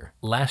last year.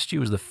 Last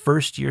year was the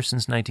first year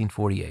since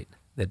 1948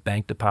 that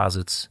bank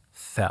deposits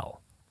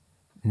fell.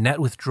 Net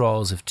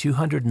withdrawals of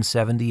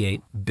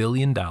 $278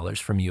 billion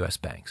from U.S.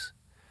 banks.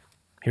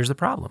 Here's the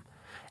problem.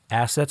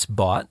 Assets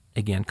bought,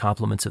 again,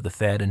 compliments of the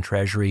Fed and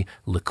Treasury,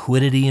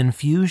 liquidity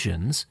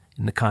infusions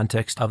in the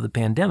context of the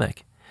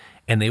pandemic,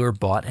 and they were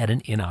bought at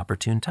an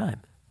inopportune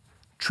time.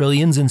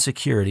 Trillions in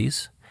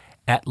securities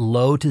at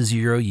low to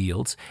zero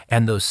yields,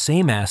 and those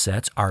same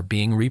assets are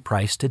being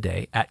repriced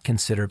today at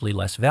considerably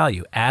less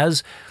value.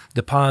 As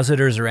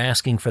depositors are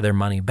asking for their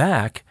money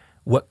back,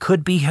 what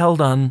could be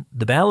held on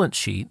the balance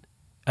sheet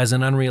as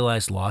an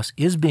unrealized loss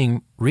is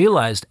being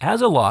realized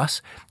as a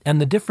loss, and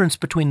the difference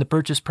between the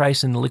purchase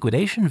price and the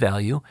liquidation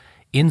value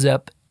ends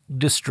up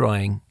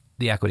destroying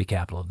the equity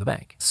capital of the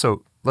bank.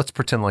 So let's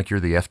pretend like you're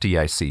the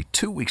FDIC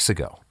 2 weeks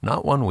ago,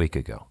 not 1 week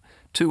ago,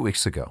 2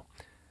 weeks ago.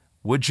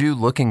 Would you,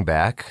 looking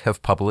back,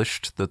 have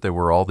published that there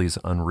were all these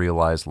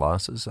unrealized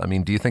losses? I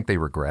mean, do you think they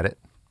regret it?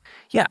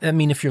 Yeah, I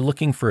mean, if you're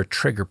looking for a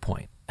trigger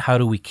point, how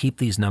do we keep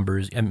these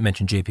numbers? I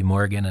mentioned JP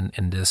Morgan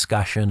and the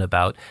discussion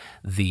about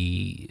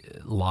the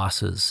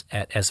losses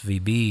at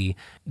SVB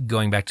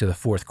going back to the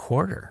fourth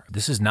quarter.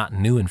 This is not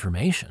new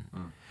information.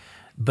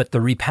 But the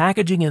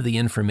repackaging of the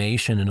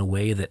information in a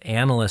way that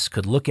analysts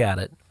could look at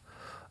it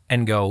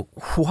and go,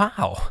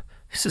 wow,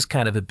 this is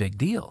kind of a big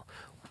deal.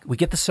 We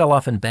get the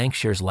sell-off in bank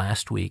shares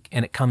last week,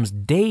 and it comes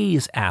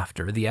days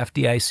after the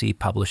FDIC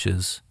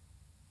publishes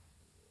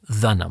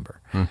the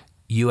number.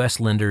 U.S.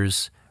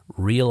 lenders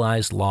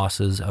realized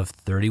losses of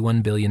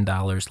 $31 billion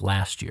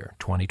last year,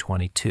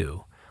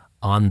 2022,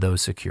 on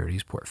those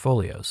securities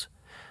portfolios,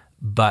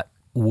 but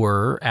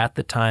were, at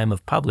the time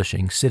of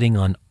publishing, sitting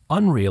on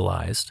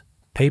unrealized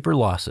paper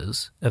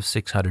losses of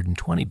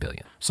 $620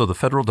 billion. So the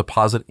Federal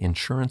Deposit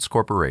Insurance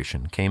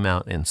Corporation came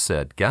out and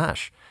said,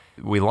 gosh,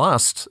 we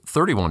lost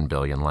 $31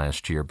 billion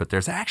last year, but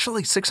there's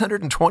actually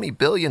 $620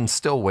 billion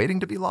still waiting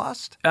to be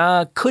lost?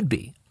 Could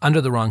be,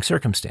 under the wrong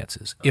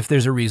circumstances. If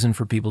there's a reason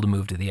for people to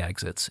move to the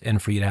exits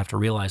and for you to have to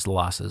realize the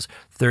losses,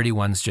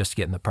 31's just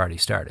getting the party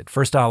started.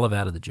 First olive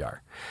out of the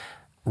jar.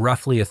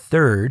 Roughly a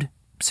third,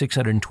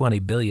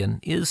 $620 billion,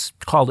 is,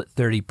 called it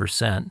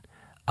 30%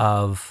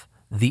 of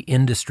the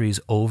industry's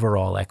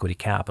overall equity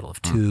capital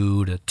of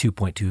 $2 to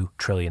 $2.2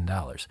 trillion.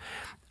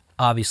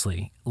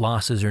 Obviously,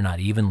 losses are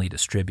not evenly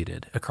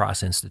distributed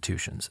across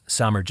institutions.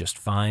 Some are just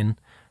fine.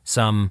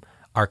 Some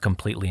are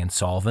completely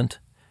insolvent.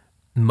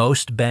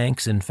 Most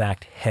banks, in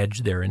fact, hedge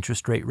their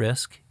interest rate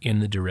risk in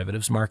the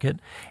derivatives market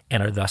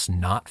and are thus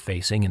not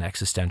facing an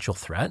existential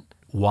threat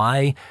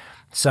why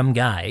some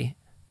guy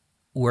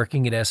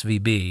working at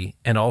SVB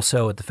and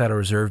also at the Federal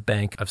Reserve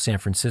Bank of San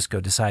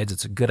Francisco decides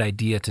it's a good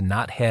idea to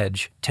not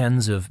hedge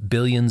tens of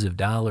billions of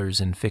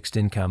dollars in fixed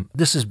income.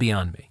 This is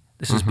beyond me.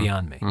 This is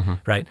beyond me,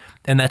 right?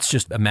 And that's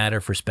just a matter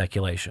for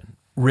speculation.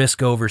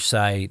 Risk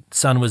oversight,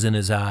 sun was in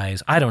his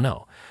eyes, I don't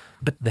know.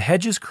 But the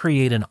hedges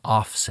create an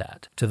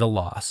offset to the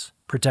loss,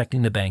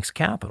 protecting the bank's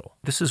capital.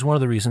 This is one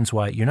of the reasons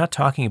why you're not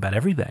talking about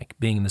every bank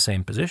being in the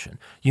same position.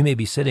 You may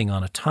be sitting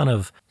on a ton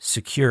of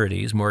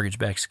securities,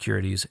 mortgage-backed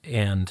securities,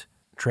 and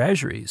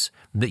treasuries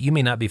that you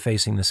may not be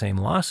facing the same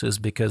losses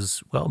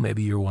because, well,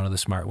 maybe you're one of the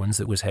smart ones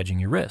that was hedging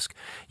your risk.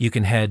 You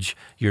can hedge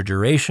your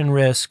duration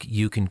risk.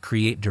 You can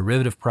create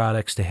derivative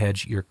products to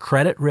hedge your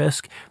credit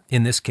risk.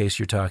 In this case,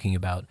 you're talking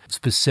about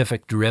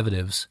specific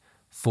derivatives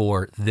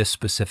for this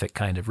specific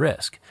kind of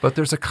risk. But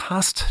there's a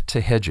cost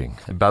to hedging.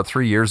 About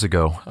 3 years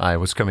ago, I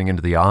was coming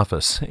into the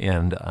office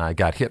and I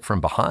got hit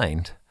from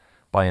behind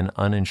by an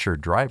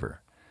uninsured driver.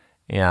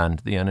 And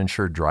the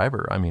uninsured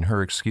driver,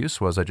 her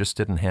excuse was, I just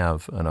didn't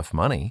have enough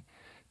money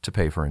to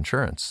pay for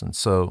insurance. And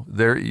so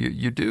there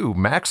you do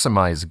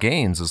maximize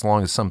gains as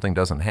long as something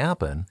doesn't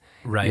happen,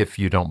 right, if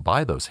you don't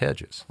buy those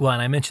hedges. Well,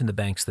 and I mentioned the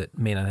banks that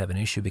may not have an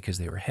issue because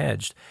they were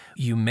hedged.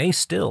 You may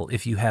still,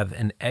 if you have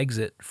an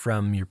exit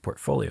from your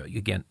portfolio,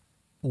 again,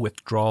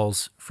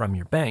 withdrawals from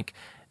your bank,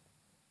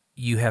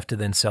 you have to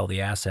then sell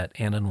the asset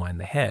and unwind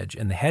the hedge.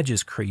 And the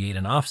hedges create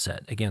an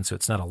offset. Again, so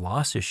it's not a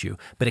loss issue,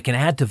 but it can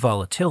add to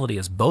volatility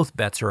as both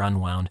bets are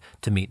unwound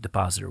to meet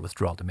depositor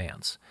withdrawal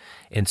demands.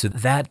 And so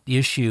that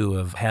issue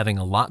of having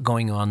a lot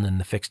going on in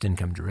the fixed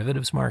income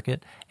derivatives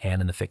market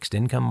and in the fixed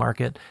income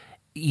market,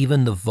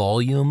 even the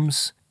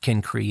volumes can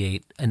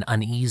create an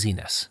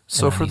uneasiness.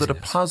 So for the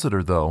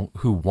depositor, though,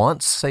 who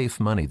wants safe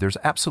money, there's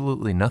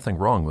absolutely nothing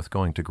wrong with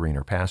going to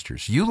greener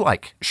pastures. You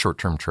like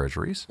short-term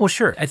treasuries. Well,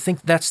 sure. I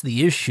think that's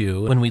the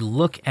issue. When we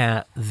look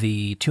at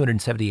the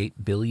 $278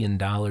 billion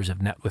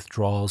of net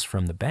withdrawals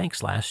from the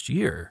banks last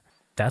year,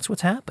 that's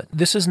what's happened.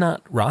 This is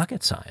not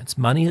rocket science.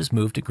 Money has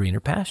moved to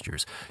greener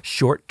pastures.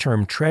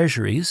 Short-term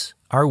treasuries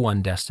are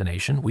one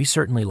destination. We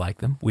certainly like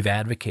them. We've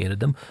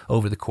advocated them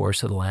over the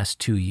course of the last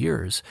 2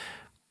 years.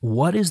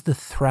 What is the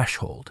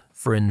threshold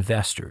for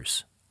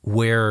investors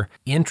where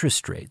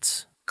interest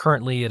rates,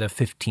 currently at a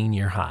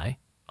 15-year high,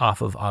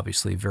 off of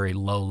obviously very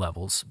low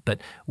levels,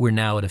 but we're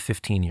now at a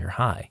 15-year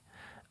high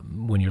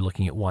when you're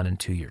looking at 1 and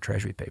 2 year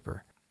treasury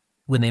paper.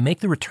 When they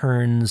make the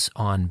returns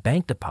on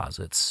bank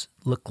deposits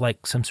look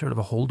like some sort of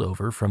a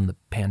holdover from the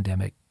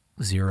pandemic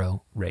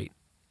zero rate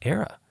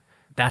era.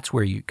 That's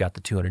where you got the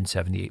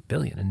 $278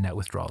 billion in net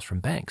withdrawals from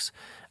banks.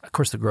 Of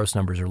course, the gross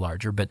numbers are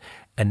larger, but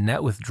a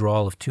net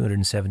withdrawal of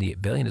 $278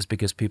 billion is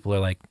because people are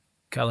like,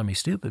 color me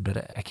stupid,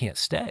 but I can't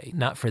stay.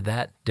 Not for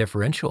that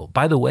differential.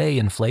 By the way,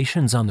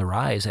 inflation's on the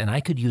rise, and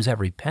I could use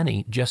every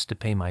penny just to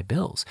pay my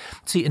bills.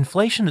 See,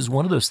 inflation is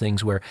one of those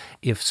things where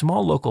if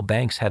small local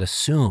banks had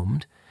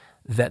assumed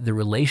that the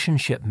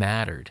relationship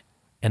mattered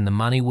and the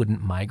money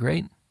wouldn't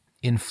migrate,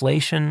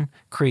 inflation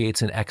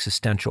creates an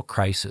existential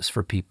crisis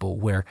for people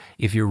where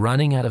if you're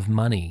running out of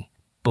money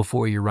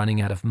before you're running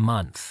out of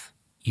month,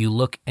 you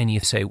look and you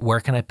say, where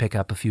can I pick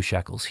up a few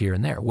shekels here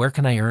and there? Where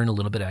can I earn a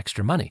little bit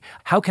extra money?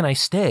 How can I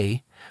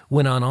stay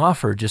when on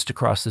offer just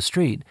across the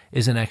street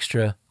is an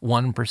extra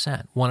 1%,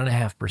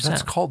 1.5%?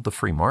 That's called the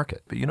free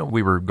market. But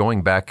we were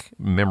going back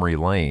memory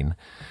lane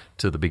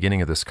to the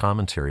beginning of this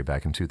commentary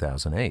back in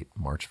 2008,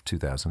 March of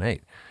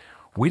 2008.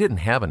 We didn't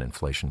have an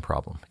inflation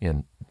problem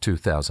in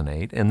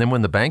 2008. And then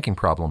when the banking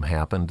problem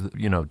happened,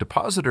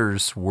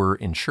 depositors were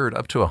insured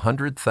up to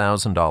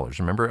 $100,000.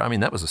 Remember?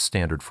 That was a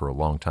standard for a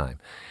long time.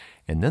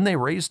 And then they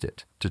raised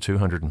it to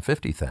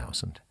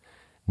 $250,000.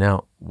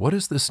 Now, what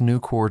is this new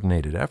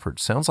coordinated effort?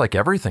 Sounds like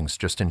everything's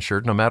just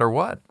insured no matter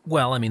what.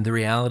 Well, the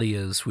reality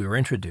is we were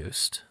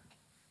introduced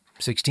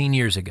 16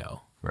 years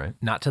ago, right?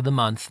 Not to the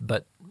month,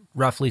 but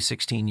roughly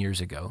 16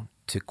 years ago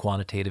to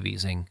quantitative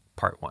easing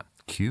part 1.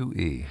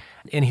 QE.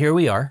 And here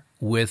we are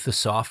with the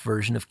soft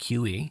version of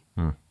QE.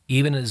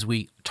 Even as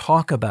we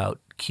talk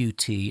about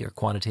QT or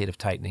quantitative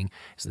tightening,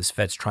 as this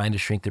Fed's trying to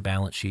shrink their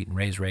balance sheet and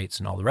raise rates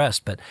and all the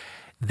rest, but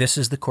this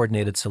is the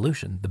coordinated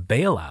solution. The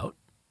Bailout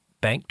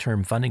bank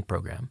term funding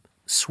program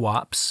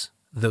swaps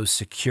those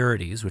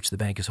securities, which the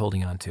bank is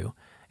holding on to,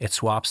 it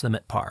swaps them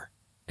at par,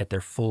 at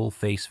their full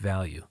face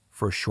value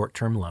for a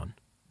short-term loan.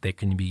 They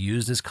can be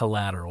used as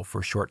collateral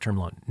for a short-term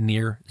loan,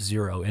 near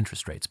zero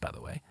interest rates, by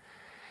the way.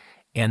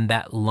 And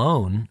that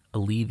loan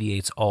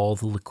alleviates all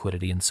the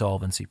liquidity and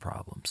solvency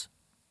problems.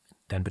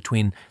 Then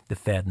between the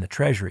Fed and the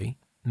Treasury,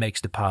 makes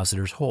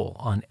depositors whole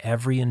on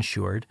every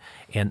insured,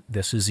 and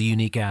this is a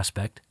unique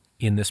aspect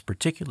in this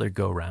particular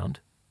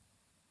go-round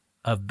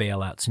of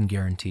bailouts and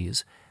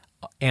guarantees,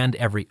 and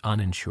every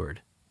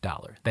uninsured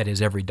dollar. That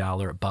is every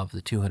dollar above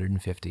the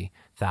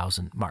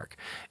 $250,000 mark.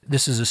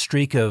 This is a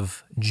streak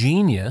of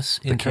genius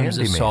in terms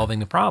of solving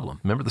the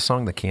problem. Remember the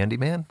song The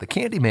Candyman? The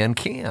Candyman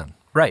can.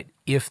 Right.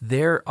 If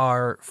there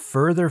are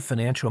further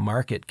financial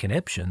market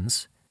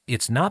conniptions,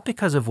 it's not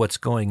because of what's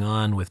going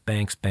on with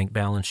banks, bank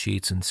balance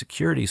sheets, and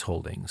securities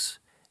holdings.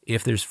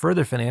 If there's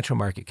further financial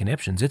market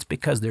conniptions, it's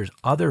because there's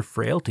other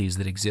frailties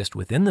that exist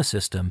within the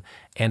system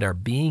and are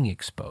being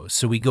exposed.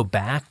 So we go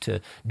back to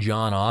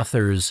John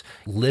Author's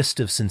list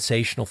of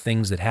sensational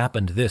things that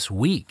happened this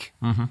week,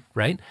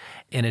 right?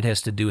 And it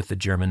has to do with the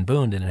German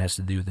Bund, and it has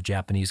to do with the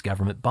Japanese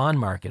government bond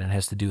market, and it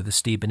has to do with the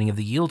steepening of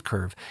the yield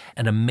curve,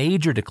 and a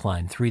major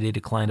decline, 3-day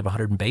decline of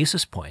 100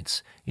 basis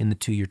points in the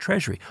 2-year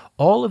Treasury.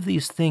 All of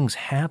these things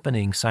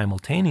happening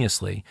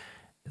simultaneously,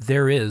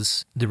 there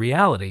is the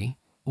reality,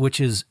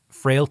 which is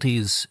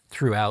frailties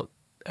throughout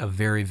a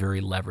very, very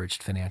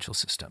leveraged financial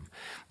system.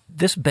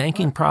 This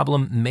banking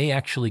problem may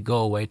actually go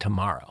away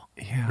tomorrow.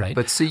 Yeah, right?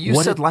 But see,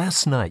 you said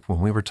last night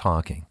when we were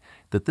talking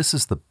that this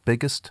is the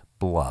biggest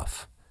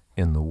bluff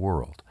in the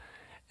world.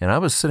 And I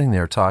was sitting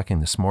there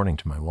talking this morning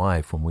to my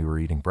wife when we were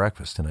eating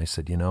breakfast, and I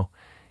said,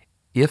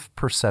 if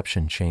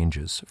perception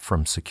changes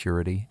from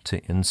security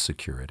to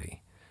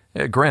insecurity,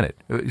 granted,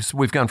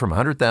 we've gone from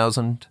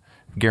 100,000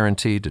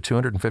 guaranteed to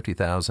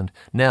 250,000,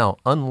 now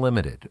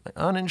unlimited,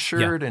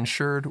 uninsured,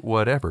 insured,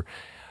 whatever.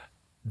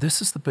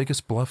 This is the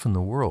biggest bluff in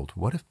the world.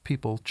 What if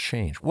people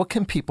change? What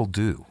can people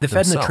do? The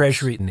Fed and the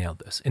Treasury nailed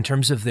this. In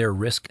terms of their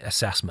risk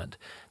assessment,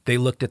 they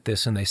looked at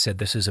this and they said,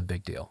 this is a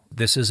big deal.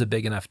 This is a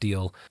big enough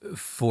deal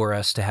for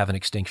us to have an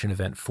extinction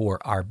event for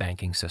our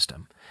banking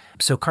system.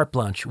 So carte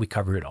blanche, we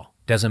cover it all.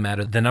 Doesn't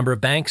matter the number of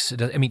banks.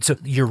 So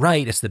you're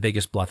right, it's the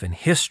biggest bluff in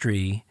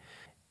history,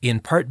 in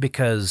part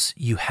because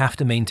you have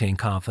to maintain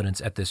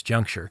confidence at this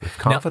juncture. If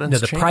confidence now,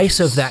 the changes,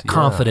 price of that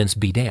confidence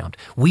be damned.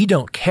 We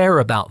don't care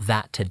about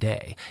that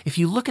today. If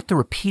you look at the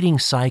repeating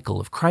cycle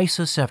of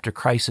crisis after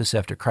crisis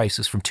after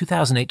crisis from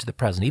 2008 to the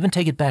present, even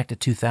take it back to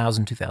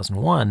 2000,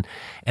 2001,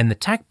 and the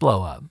tech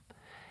blow up,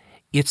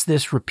 it's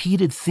this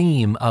repeated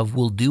theme of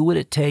we'll do what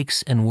it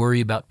takes and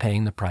worry about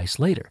paying the price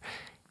later.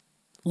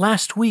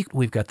 Last week,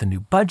 we've got the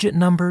new budget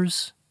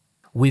numbers.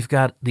 We've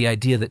got the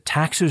idea that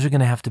taxes are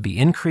going to have to be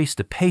increased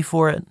to pay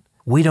for it.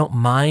 We don't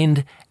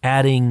mind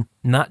adding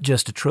not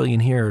just $1 trillion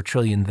here or $1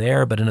 trillion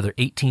there, but another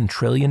 $18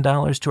 trillion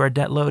to our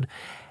debt load,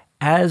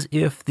 as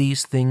if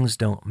these things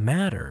don't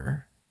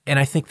matter. And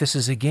I think this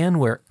is, again,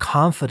 where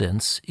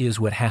confidence is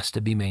what has to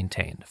be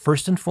maintained.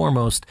 First and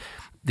foremost,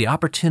 the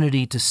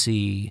opportunity to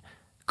see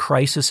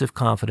crisis of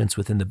confidence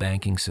within the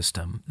banking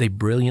system. They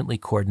brilliantly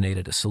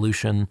coordinated a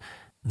solution,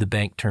 the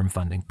Bank Term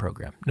Funding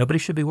Program. Nobody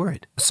should be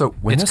worried. So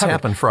when this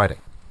happened Friday?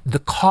 The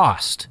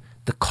cost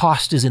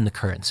is in the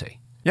currency.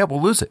 Yeah,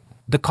 we'll lose it.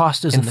 The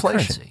cost is inflation.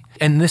 In the currency.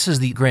 And this is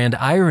the grand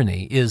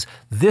irony, is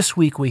this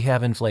week we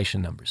have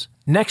inflation numbers.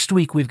 Next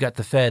week we've got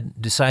the Fed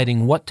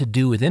deciding what to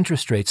do with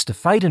interest rates to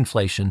fight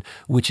inflation,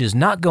 which is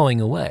not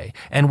going away.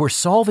 And we're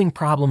solving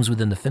problems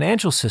within the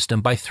financial system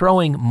by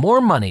throwing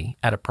more money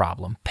at a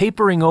problem,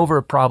 papering over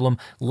a problem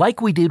like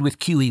we did with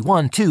QE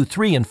 1, 2,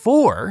 3, and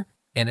 4,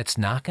 and it's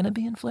not going to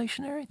be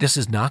inflationary? This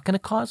is not going to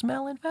cause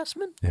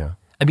malinvestment? Yeah.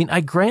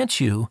 I grant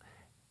you,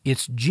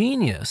 it's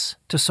genius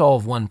to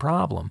solve one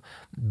problem,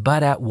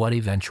 but at what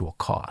eventual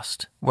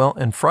cost? Well,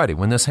 and Friday,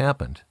 when this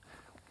happened,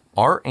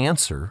 our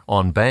answer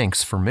on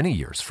banks for many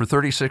years, for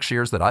 36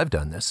 years that I've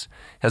done this,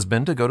 has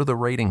been to go to the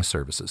rating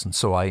services. And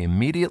so I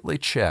immediately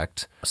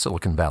checked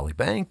Silicon Valley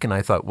Bank, and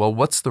I thought, well,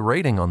 what's the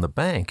rating on the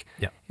bank?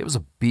 Yeah. It was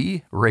a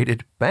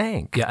B-rated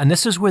bank. Yeah, and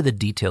this is where the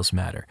details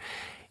matter.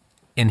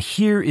 And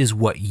here is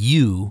what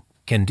you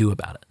can do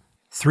about it.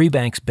 3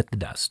 banks bit the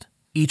dust.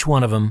 Each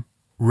one of them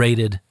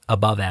rated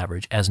above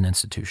average as an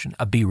institution,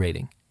 a B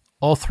rating.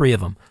 All 3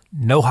 of them,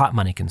 no hot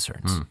money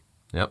concerns.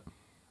 Yep.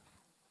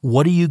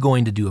 What are you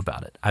going to do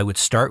about it? I would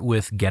start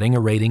with getting a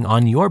rating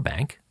on your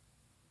bank.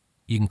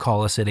 You can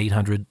call us at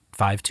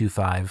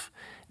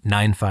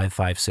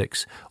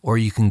 800-525-9556, or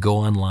you can go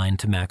online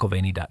to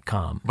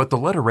McIlvaney.com. But the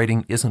letter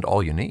rating isn't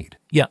all you need.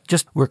 Yeah,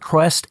 just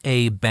request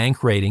a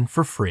bank rating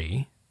for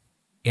free.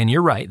 And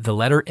you're right, the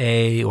letter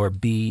A or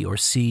B or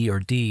C or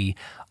D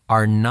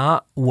are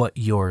not what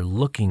you're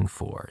looking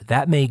for.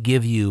 That may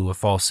give you a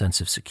false sense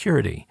of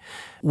security.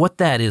 What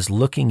that is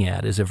looking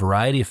at is a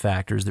variety of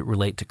factors that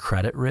relate to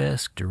credit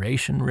risk,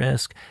 duration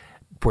risk,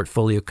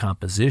 portfolio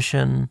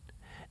composition.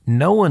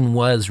 No one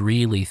was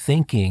really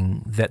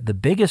thinking that the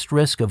biggest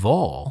risk of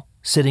all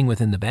sitting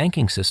within the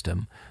banking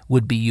system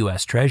would be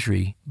U.S.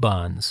 Treasury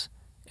bonds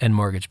and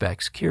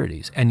mortgage-backed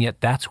securities. And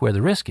yet that's where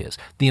the risk is.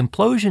 The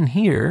implosion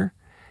here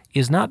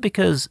is not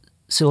because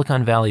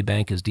Silicon Valley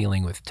Bank is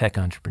dealing with tech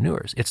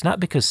entrepreneurs. It's not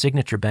because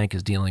Signature Bank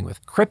is dealing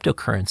with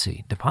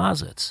cryptocurrency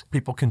deposits.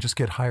 People can just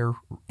get higher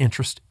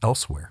interest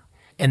elsewhere.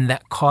 And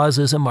that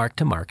causes a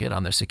mark-to-market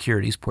on their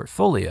securities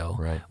portfolio,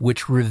 right,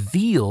 which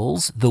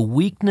reveals the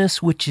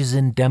weakness which is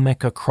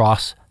endemic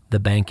across the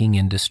banking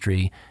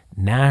industry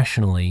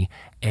nationally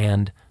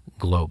and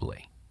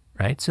globally,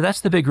 right? So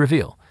that's the big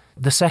reveal.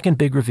 The second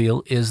big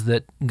reveal is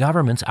that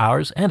governments,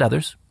 ours and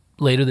others,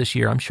 later this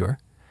year, I'm sure,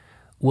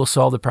 will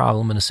solve the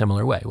problem in a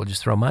similar way. We'll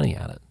just throw money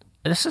at it.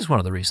 And this is one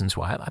of the reasons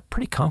why I'm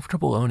pretty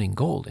comfortable owning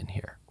gold in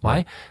here. Why?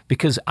 Right.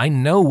 Because I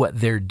know what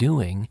they're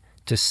doing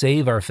to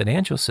save our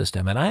financial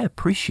system, and I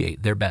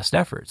appreciate their best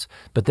efforts.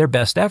 But their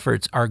best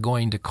efforts are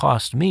going to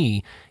cost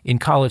me in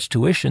college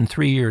tuition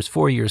 3 years,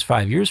 4 years,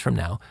 5 years from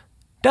now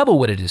double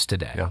what it is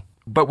today. Yeah.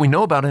 But we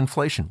know about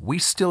inflation. We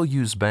still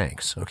use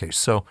banks. Okay,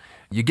 so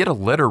you get a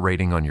letter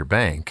rating on your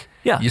bank.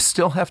 Yeah. You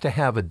still have to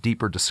have a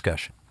deeper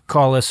discussion.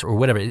 Call us or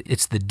whatever.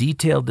 It's the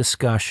detailed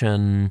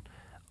discussion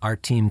our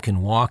team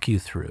can walk you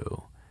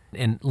through.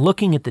 And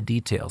looking at the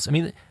details, I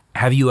mean,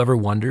 have you ever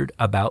wondered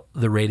about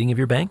the rating of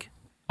your bank?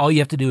 All you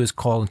have to do is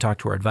call and talk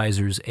to our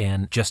advisors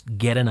and just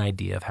get an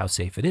idea of how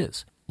safe it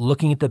is.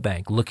 Looking at the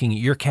bank, looking at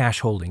your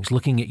cash holdings,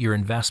 looking at your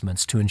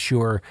investments to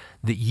ensure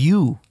that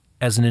you,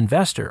 as an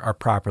investor, are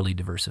properly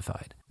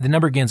diversified. The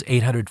number again is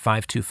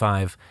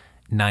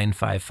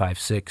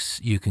 800-525-9556.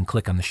 You can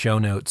click on the show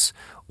notes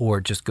or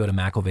just go to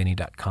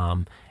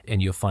McIlvaney.com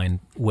and you'll find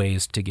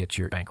ways to get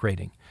your bank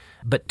rating.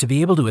 But to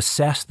be able to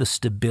assess the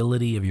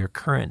stability of your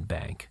current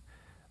bank,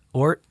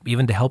 or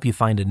even to help you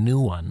find a new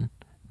one,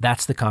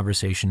 that's the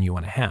conversation you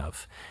want to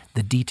have.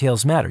 The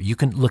details matter. You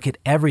can look at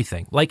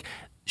everything, like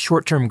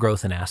short-term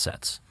growth in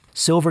assets.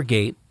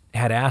 Silvergate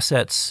had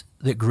assets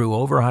that grew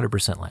over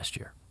 100% last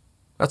year.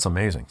 That's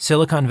amazing.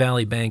 Silicon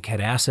Valley Bank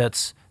had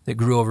assets that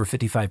grew over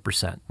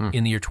 55%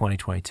 in the year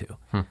 2022.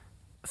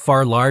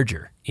 Far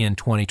larger in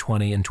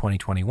 2020 and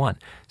 2021.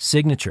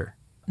 Signature,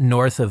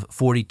 north of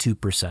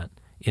 42%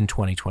 in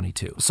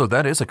 2022. So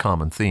that is a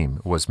common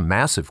theme, was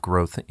massive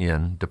growth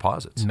in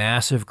deposits.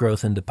 Massive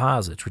growth in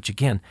deposits, which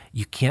again,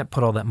 you can't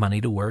put all that money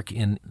to work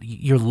in.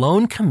 Your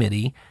loan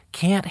committee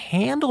can't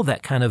handle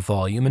that kind of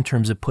volume in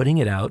terms of putting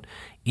it out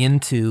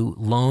into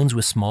loans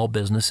with small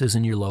businesses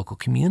in your local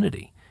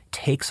community.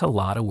 Takes a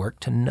lot of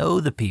work to know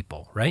the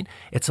people, right?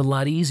 It's a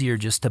lot easier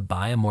just to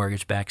buy a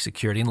mortgage-backed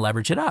security and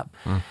leverage it up.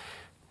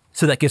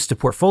 So that gets to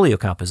portfolio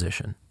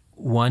composition.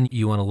 One,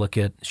 you want to look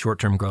at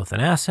short-term growth in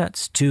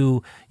assets.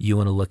 Two, you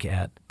want to look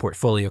at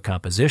portfolio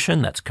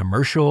composition. That's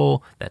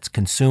commercial, that's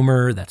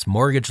consumer, that's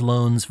mortgage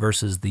loans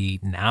versus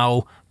the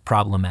now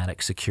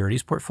problematic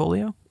securities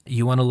portfolio.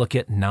 You want to look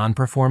at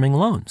non-performing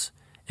loans.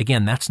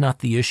 Again, that's not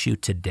the issue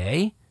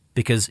today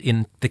because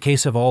in the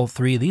case of all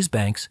three of these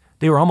banks,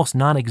 they were almost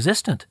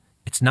non-existent.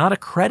 It's not a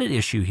credit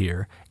issue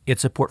here.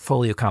 It's a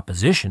portfolio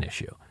composition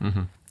issue.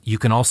 You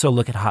can also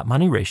look at hot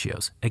money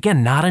ratios.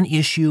 Again, not an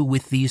issue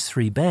with these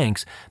three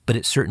banks, but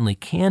it certainly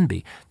can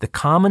be. The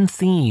common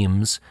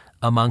themes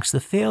amongst the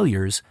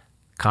failures,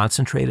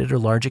 concentrated or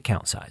large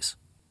account size.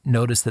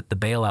 Notice that the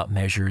bailout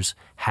measures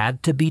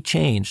had to be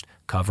changed,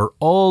 cover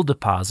all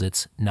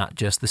deposits, not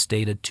just the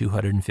stated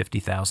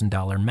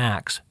 $250,000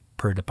 max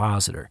per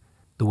depositor,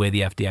 the way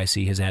the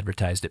FDIC has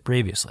advertised it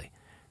previously.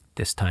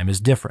 This time is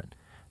different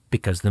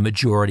because the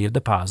majority of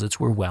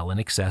deposits were well in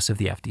excess of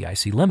the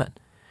FDIC limit.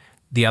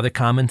 The other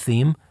common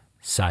theme,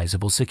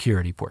 sizable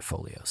security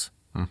portfolios.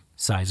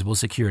 Sizable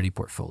security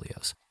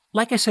portfolios.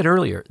 Like I said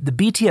earlier, the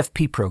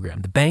BTFP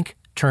program, the Bank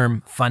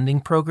Term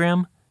Funding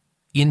Program,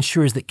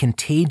 ensures that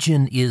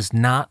contagion is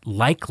not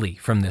likely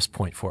from this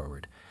point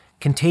forward.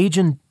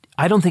 Contagion,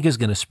 I don't think, is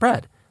going to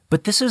spread.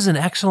 But this is an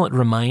excellent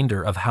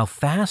reminder of how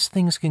fast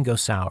things can go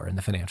sour in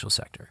the financial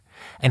sector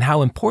and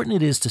how important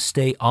it is to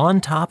stay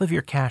on top of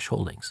your cash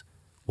holdings,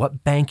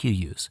 what bank you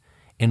use,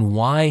 and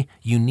why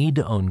you need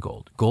to own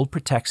gold. Gold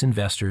protects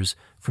investors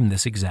from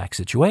this exact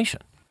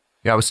situation.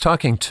 Yeah, I was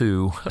talking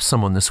to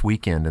someone this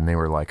weekend, and they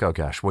were like, oh,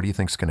 gosh, what do you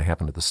think is going to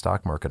happen to the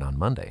stock market on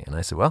Monday? And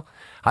I said, well,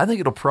 I think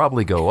it'll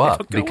probably go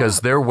up because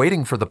they're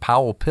waiting for the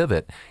Powell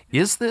pivot.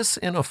 Is this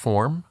in a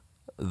form,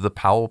 the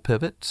Powell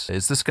pivot?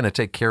 Is this going to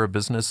take care of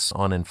business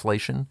on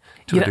inflation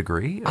to a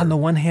degree? On the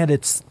one hand,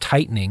 it's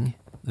tightening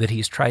that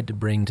he's tried to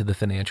bring to the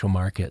financial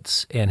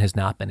markets and has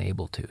not been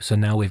able to. So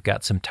now we've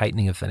got some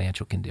tightening of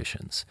financial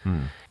conditions.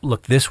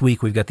 Look, this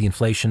week we've got the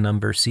inflation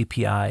number.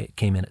 CPI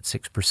came in at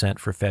 6%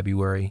 for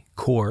February.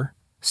 Core,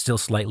 still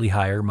slightly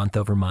higher month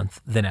over month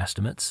than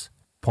estimates,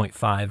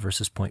 0.5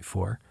 versus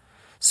 0.4.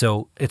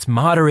 So it's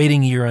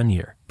moderating year on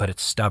year, but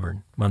it's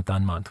stubborn month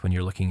on month when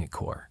you're looking at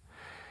core.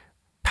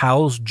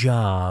 Powell's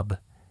job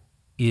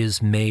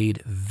is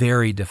made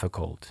very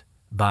difficult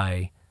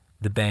by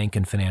the bank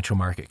and financial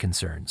market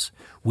concerns.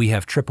 We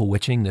have triple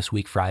witching this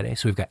week Friday,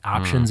 so we've got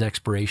options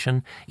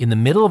expiration. In the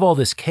middle of all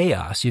this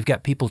chaos, you've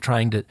got people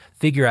trying to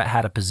figure out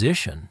how to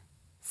position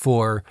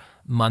for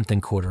month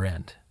and quarter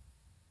end.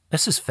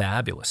 This is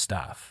fabulous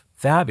stuff,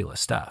 fabulous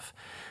stuff.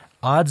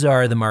 Odds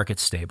are the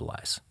markets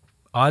stabilize.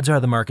 Odds are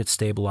the markets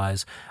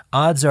stabilize.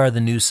 Odds are the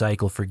news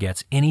cycle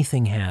forgets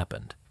anything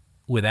happened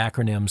with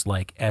acronyms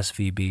like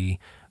SVB.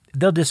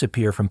 They'll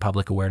disappear from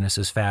public awareness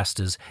as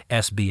fast as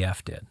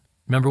SBF did.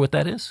 Remember what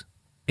that is?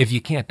 If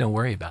you can't, don't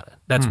worry about it.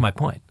 That's my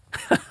point.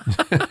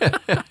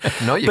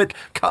 No, you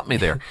caught me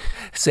there.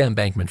 Sam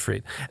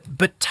Bankman-Fried.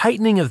 But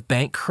tightening of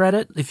bank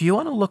credit, if you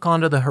want to look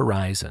onto the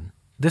horizon,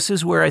 this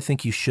is where I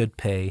think you should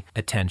pay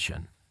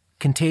attention.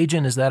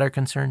 Contagion, is that our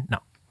concern? No.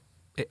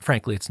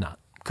 Frankly, it's not.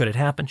 Could it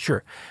happen?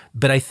 Sure.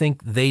 But I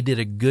think they did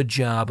a good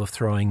job of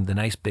throwing the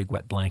nice big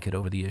wet blanket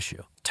over the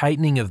issue.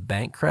 Tightening of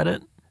bank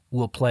credit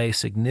will play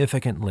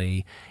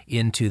significantly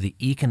into the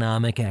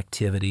economic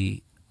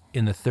activity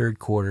in the third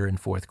quarter and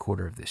fourth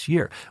quarter of this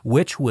year,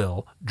 which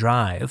will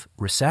drive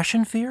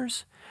recession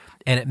fears,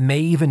 and it may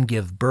even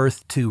give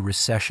birth to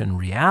recession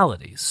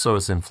realities. So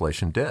is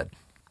inflation dead?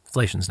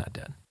 Inflation's not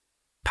dead.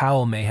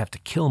 Powell may have to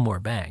kill more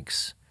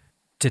banks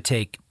to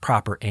take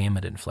proper aim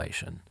at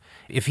inflation.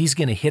 If he's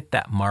going to hit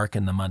that mark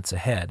in the months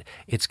ahead,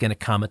 it's going to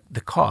come at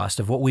the cost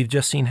of what we've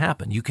just seen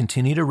happen. You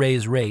continue to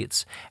raise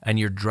rates, and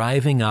you're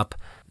driving up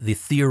the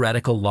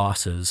theoretical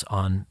losses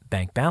on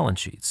bank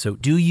balance sheets. So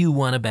do you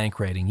want a bank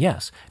rating?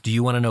 Yes. Do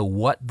you want to know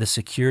what the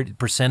security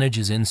percentage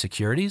is in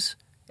securities?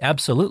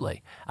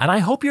 Absolutely. And I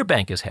hope your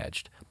bank is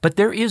hedged. But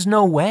there is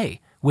no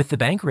way with the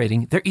bank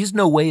rating, there is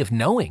no way of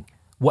knowing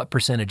what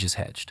percentage is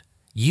hedged.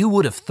 You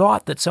would have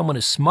thought that someone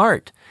as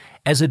smart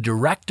as a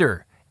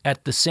director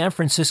at the San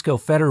Francisco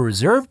Federal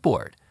Reserve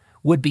Board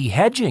would be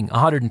hedging a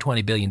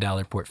 $120 billion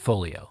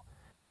portfolio.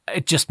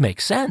 It just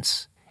makes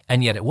sense,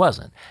 and yet it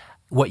wasn't.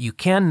 What you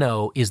can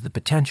know is the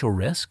potential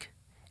risk,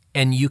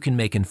 and you can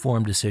make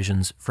informed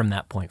decisions from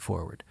that point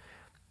forward.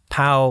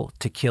 Powell,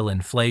 to kill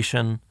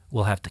inflation,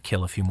 will have to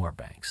kill a few more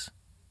banks.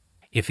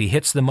 If he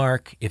hits the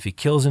mark, if he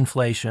kills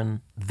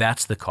inflation,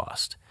 that's the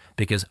cost,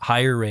 because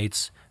higher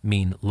rates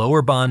mean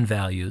lower bond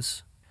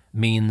values,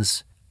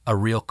 means a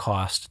real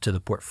cost to the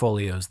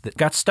portfolios that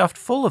got stuffed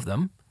full of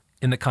them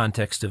in the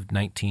context of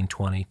 19,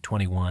 20,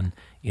 21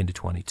 into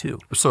 22.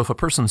 So if a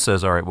person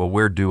says, all right, well,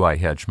 where do I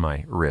hedge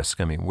my risk?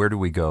 I mean, where do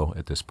we go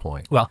at this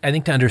point? Well, I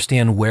think to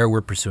understand where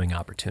we're pursuing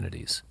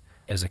opportunities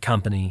as a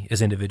company,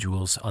 as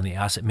individuals on the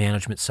asset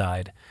management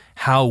side,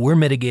 how we're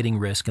mitigating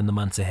risk in the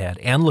months ahead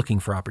and looking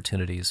for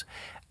opportunities,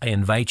 I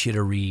invite you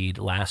to read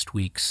last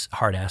week's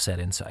Hard Asset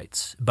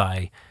Insights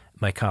by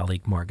my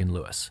colleague Morgan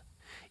Lewis.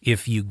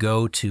 If you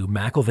go to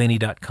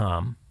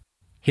McIlvaney.com,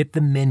 hit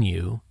the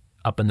menu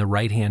up in the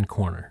right-hand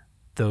corner,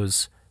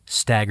 those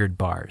staggered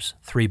bars,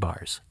 3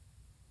 bars.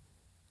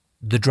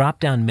 The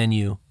drop-down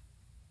menu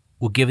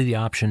will give you the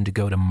option to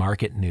go to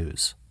Market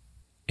News,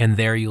 and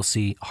there you'll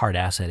see Hard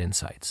Asset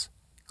Insights.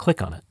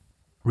 Click on it.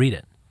 Read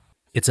it.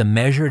 It's a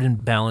measured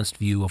and balanced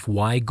view of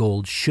why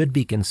gold should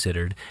be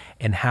considered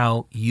and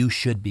how you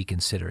should be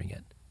considering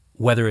it,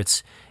 whether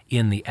it's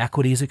in the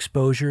equities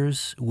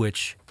exposures,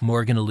 which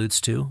Morgan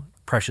alludes to,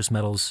 precious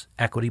metals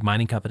equity,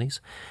 mining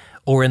companies,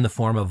 or in the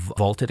form of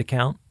vaulted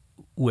account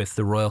with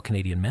the Royal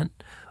Canadian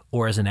Mint,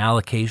 or as an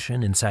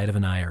allocation inside of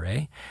an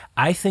IRA.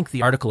 I think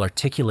the article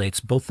articulates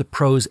both the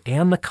pros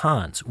and the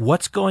cons.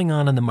 What's going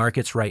on in the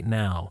markets right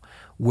now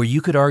where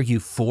you could argue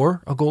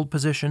for a gold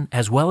position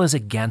as well as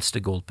against a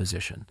gold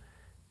position.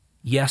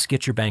 Yes,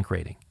 get your bank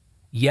rating.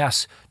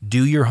 Yes,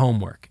 do your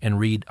homework and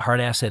read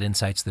Hard Asset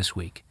Insights this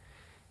week.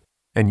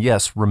 And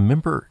yes,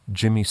 remember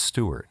Jimmy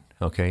Stewart,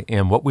 okay?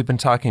 And what we've been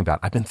talking about.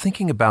 I've been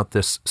thinking about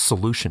this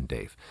solution,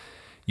 Dave.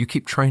 You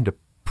keep trying to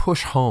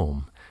push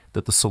home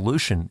that the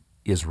solution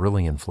is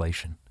really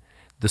inflation.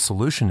 The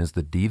solution is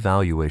the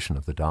devaluation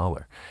of the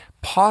dollar.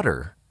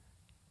 Potter,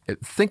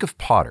 think of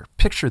Potter.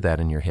 Picture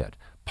that in your head.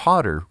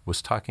 Potter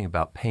was talking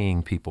about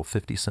paying people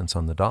 50 cents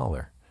on the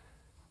dollar.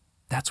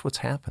 That's what's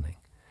happening.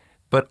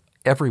 But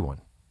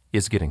everyone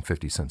is getting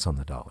 50 cents on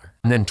the dollar,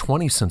 and then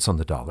 20 cents on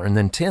the dollar, and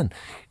then 10.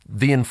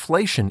 The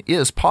inflation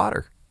is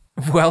Potter.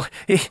 Well,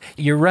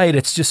 you're right.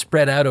 It's just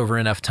spread out over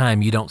enough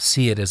time. You don't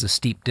see it as a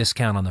steep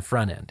discount on the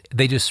front end.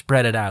 They just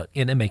spread it out,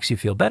 and it makes you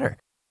feel better.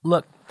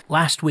 Look,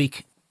 last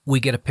week, we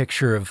get a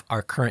picture of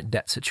our current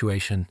debt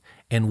situation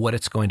and what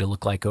it's going to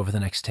look like over the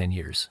next 10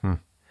 years.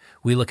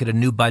 We look at a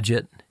new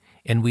budget,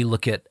 and we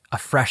look at a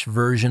fresh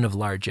version of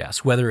large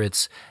S, whether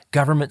it's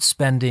government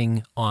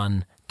spending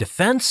on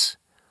defense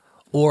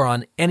or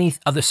on any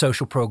other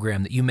social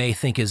program that you may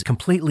think is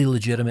completely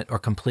legitimate or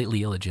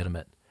completely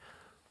illegitimate.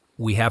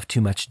 We have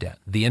too much debt.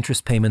 The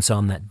interest payments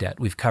on that debt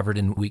we've covered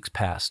in weeks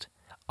past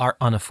are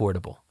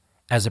unaffordable.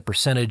 As a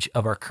percentage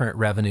of our current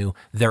revenue,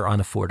 they're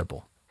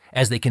unaffordable.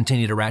 As they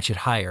continue to ratchet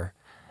higher,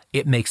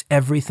 it makes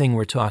everything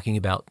we're talking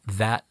about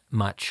that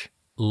much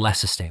less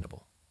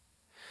sustainable.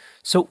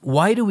 So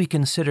why do we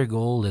consider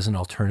gold as an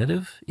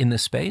alternative in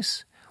this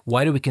space?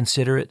 Why do we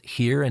consider it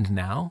here and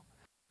now?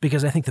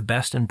 Because I think the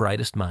best and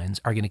brightest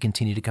minds are going to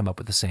continue to come up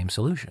with the same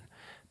solution.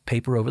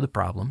 Paper over the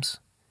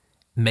problems,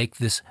 make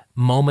this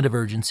moment of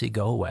urgency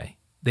go away.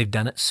 They've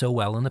done it so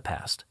well in the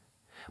past.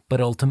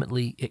 But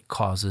ultimately, it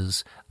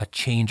causes a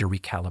change or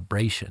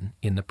recalibration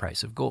in the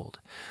price of gold.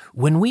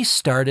 When we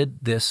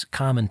started this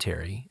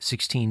commentary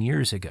 16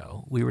 years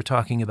ago, we were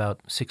talking about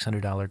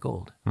 $600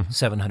 gold,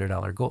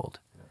 $700 gold.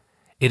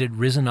 It had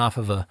risen off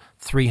of a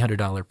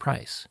 $300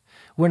 price.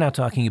 We're now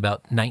talking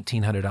about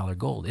 $1,900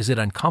 gold. Is it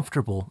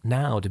uncomfortable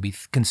now to be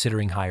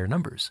considering higher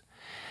numbers?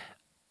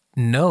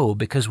 No,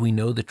 because we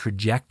know the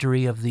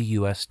trajectory of the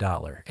U.S.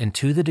 dollar. And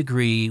to the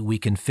degree we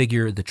can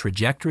figure the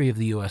trajectory of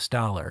the U.S.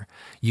 dollar,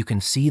 you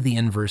can see the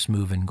inverse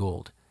move in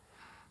gold.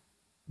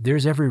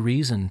 There's every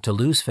reason to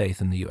lose faith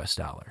in the U.S.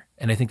 dollar.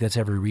 And I think that's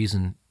every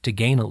reason to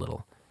gain a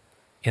little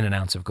in an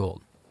ounce of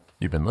gold.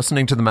 You've been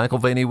listening to the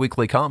McIlvaney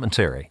Weekly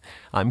Commentary.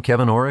 I'm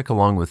Kevin Orrick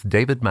along with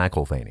David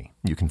McIlvaney.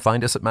 You can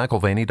find us at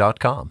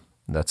McIlvaney.com.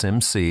 That's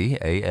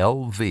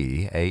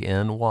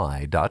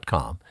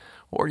McAlvany.com.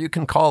 Or you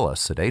can call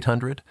us at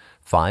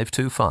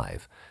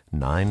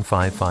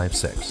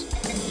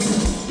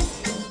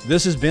 800-525-9556.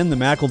 This has been the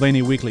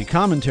McIlvaney Weekly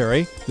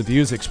Commentary. The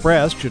views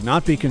expressed should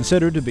not be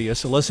considered to be a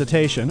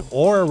solicitation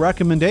or a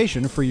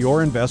recommendation for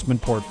your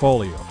investment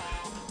portfolio.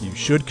 You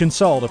should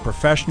consult a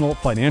professional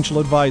financial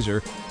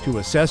advisor to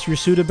assess your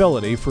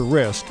suitability for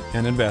risk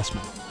and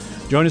investment.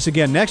 Join us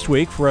again next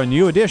week for a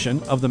new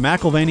edition of the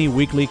McIlvaney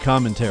Weekly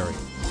Commentary.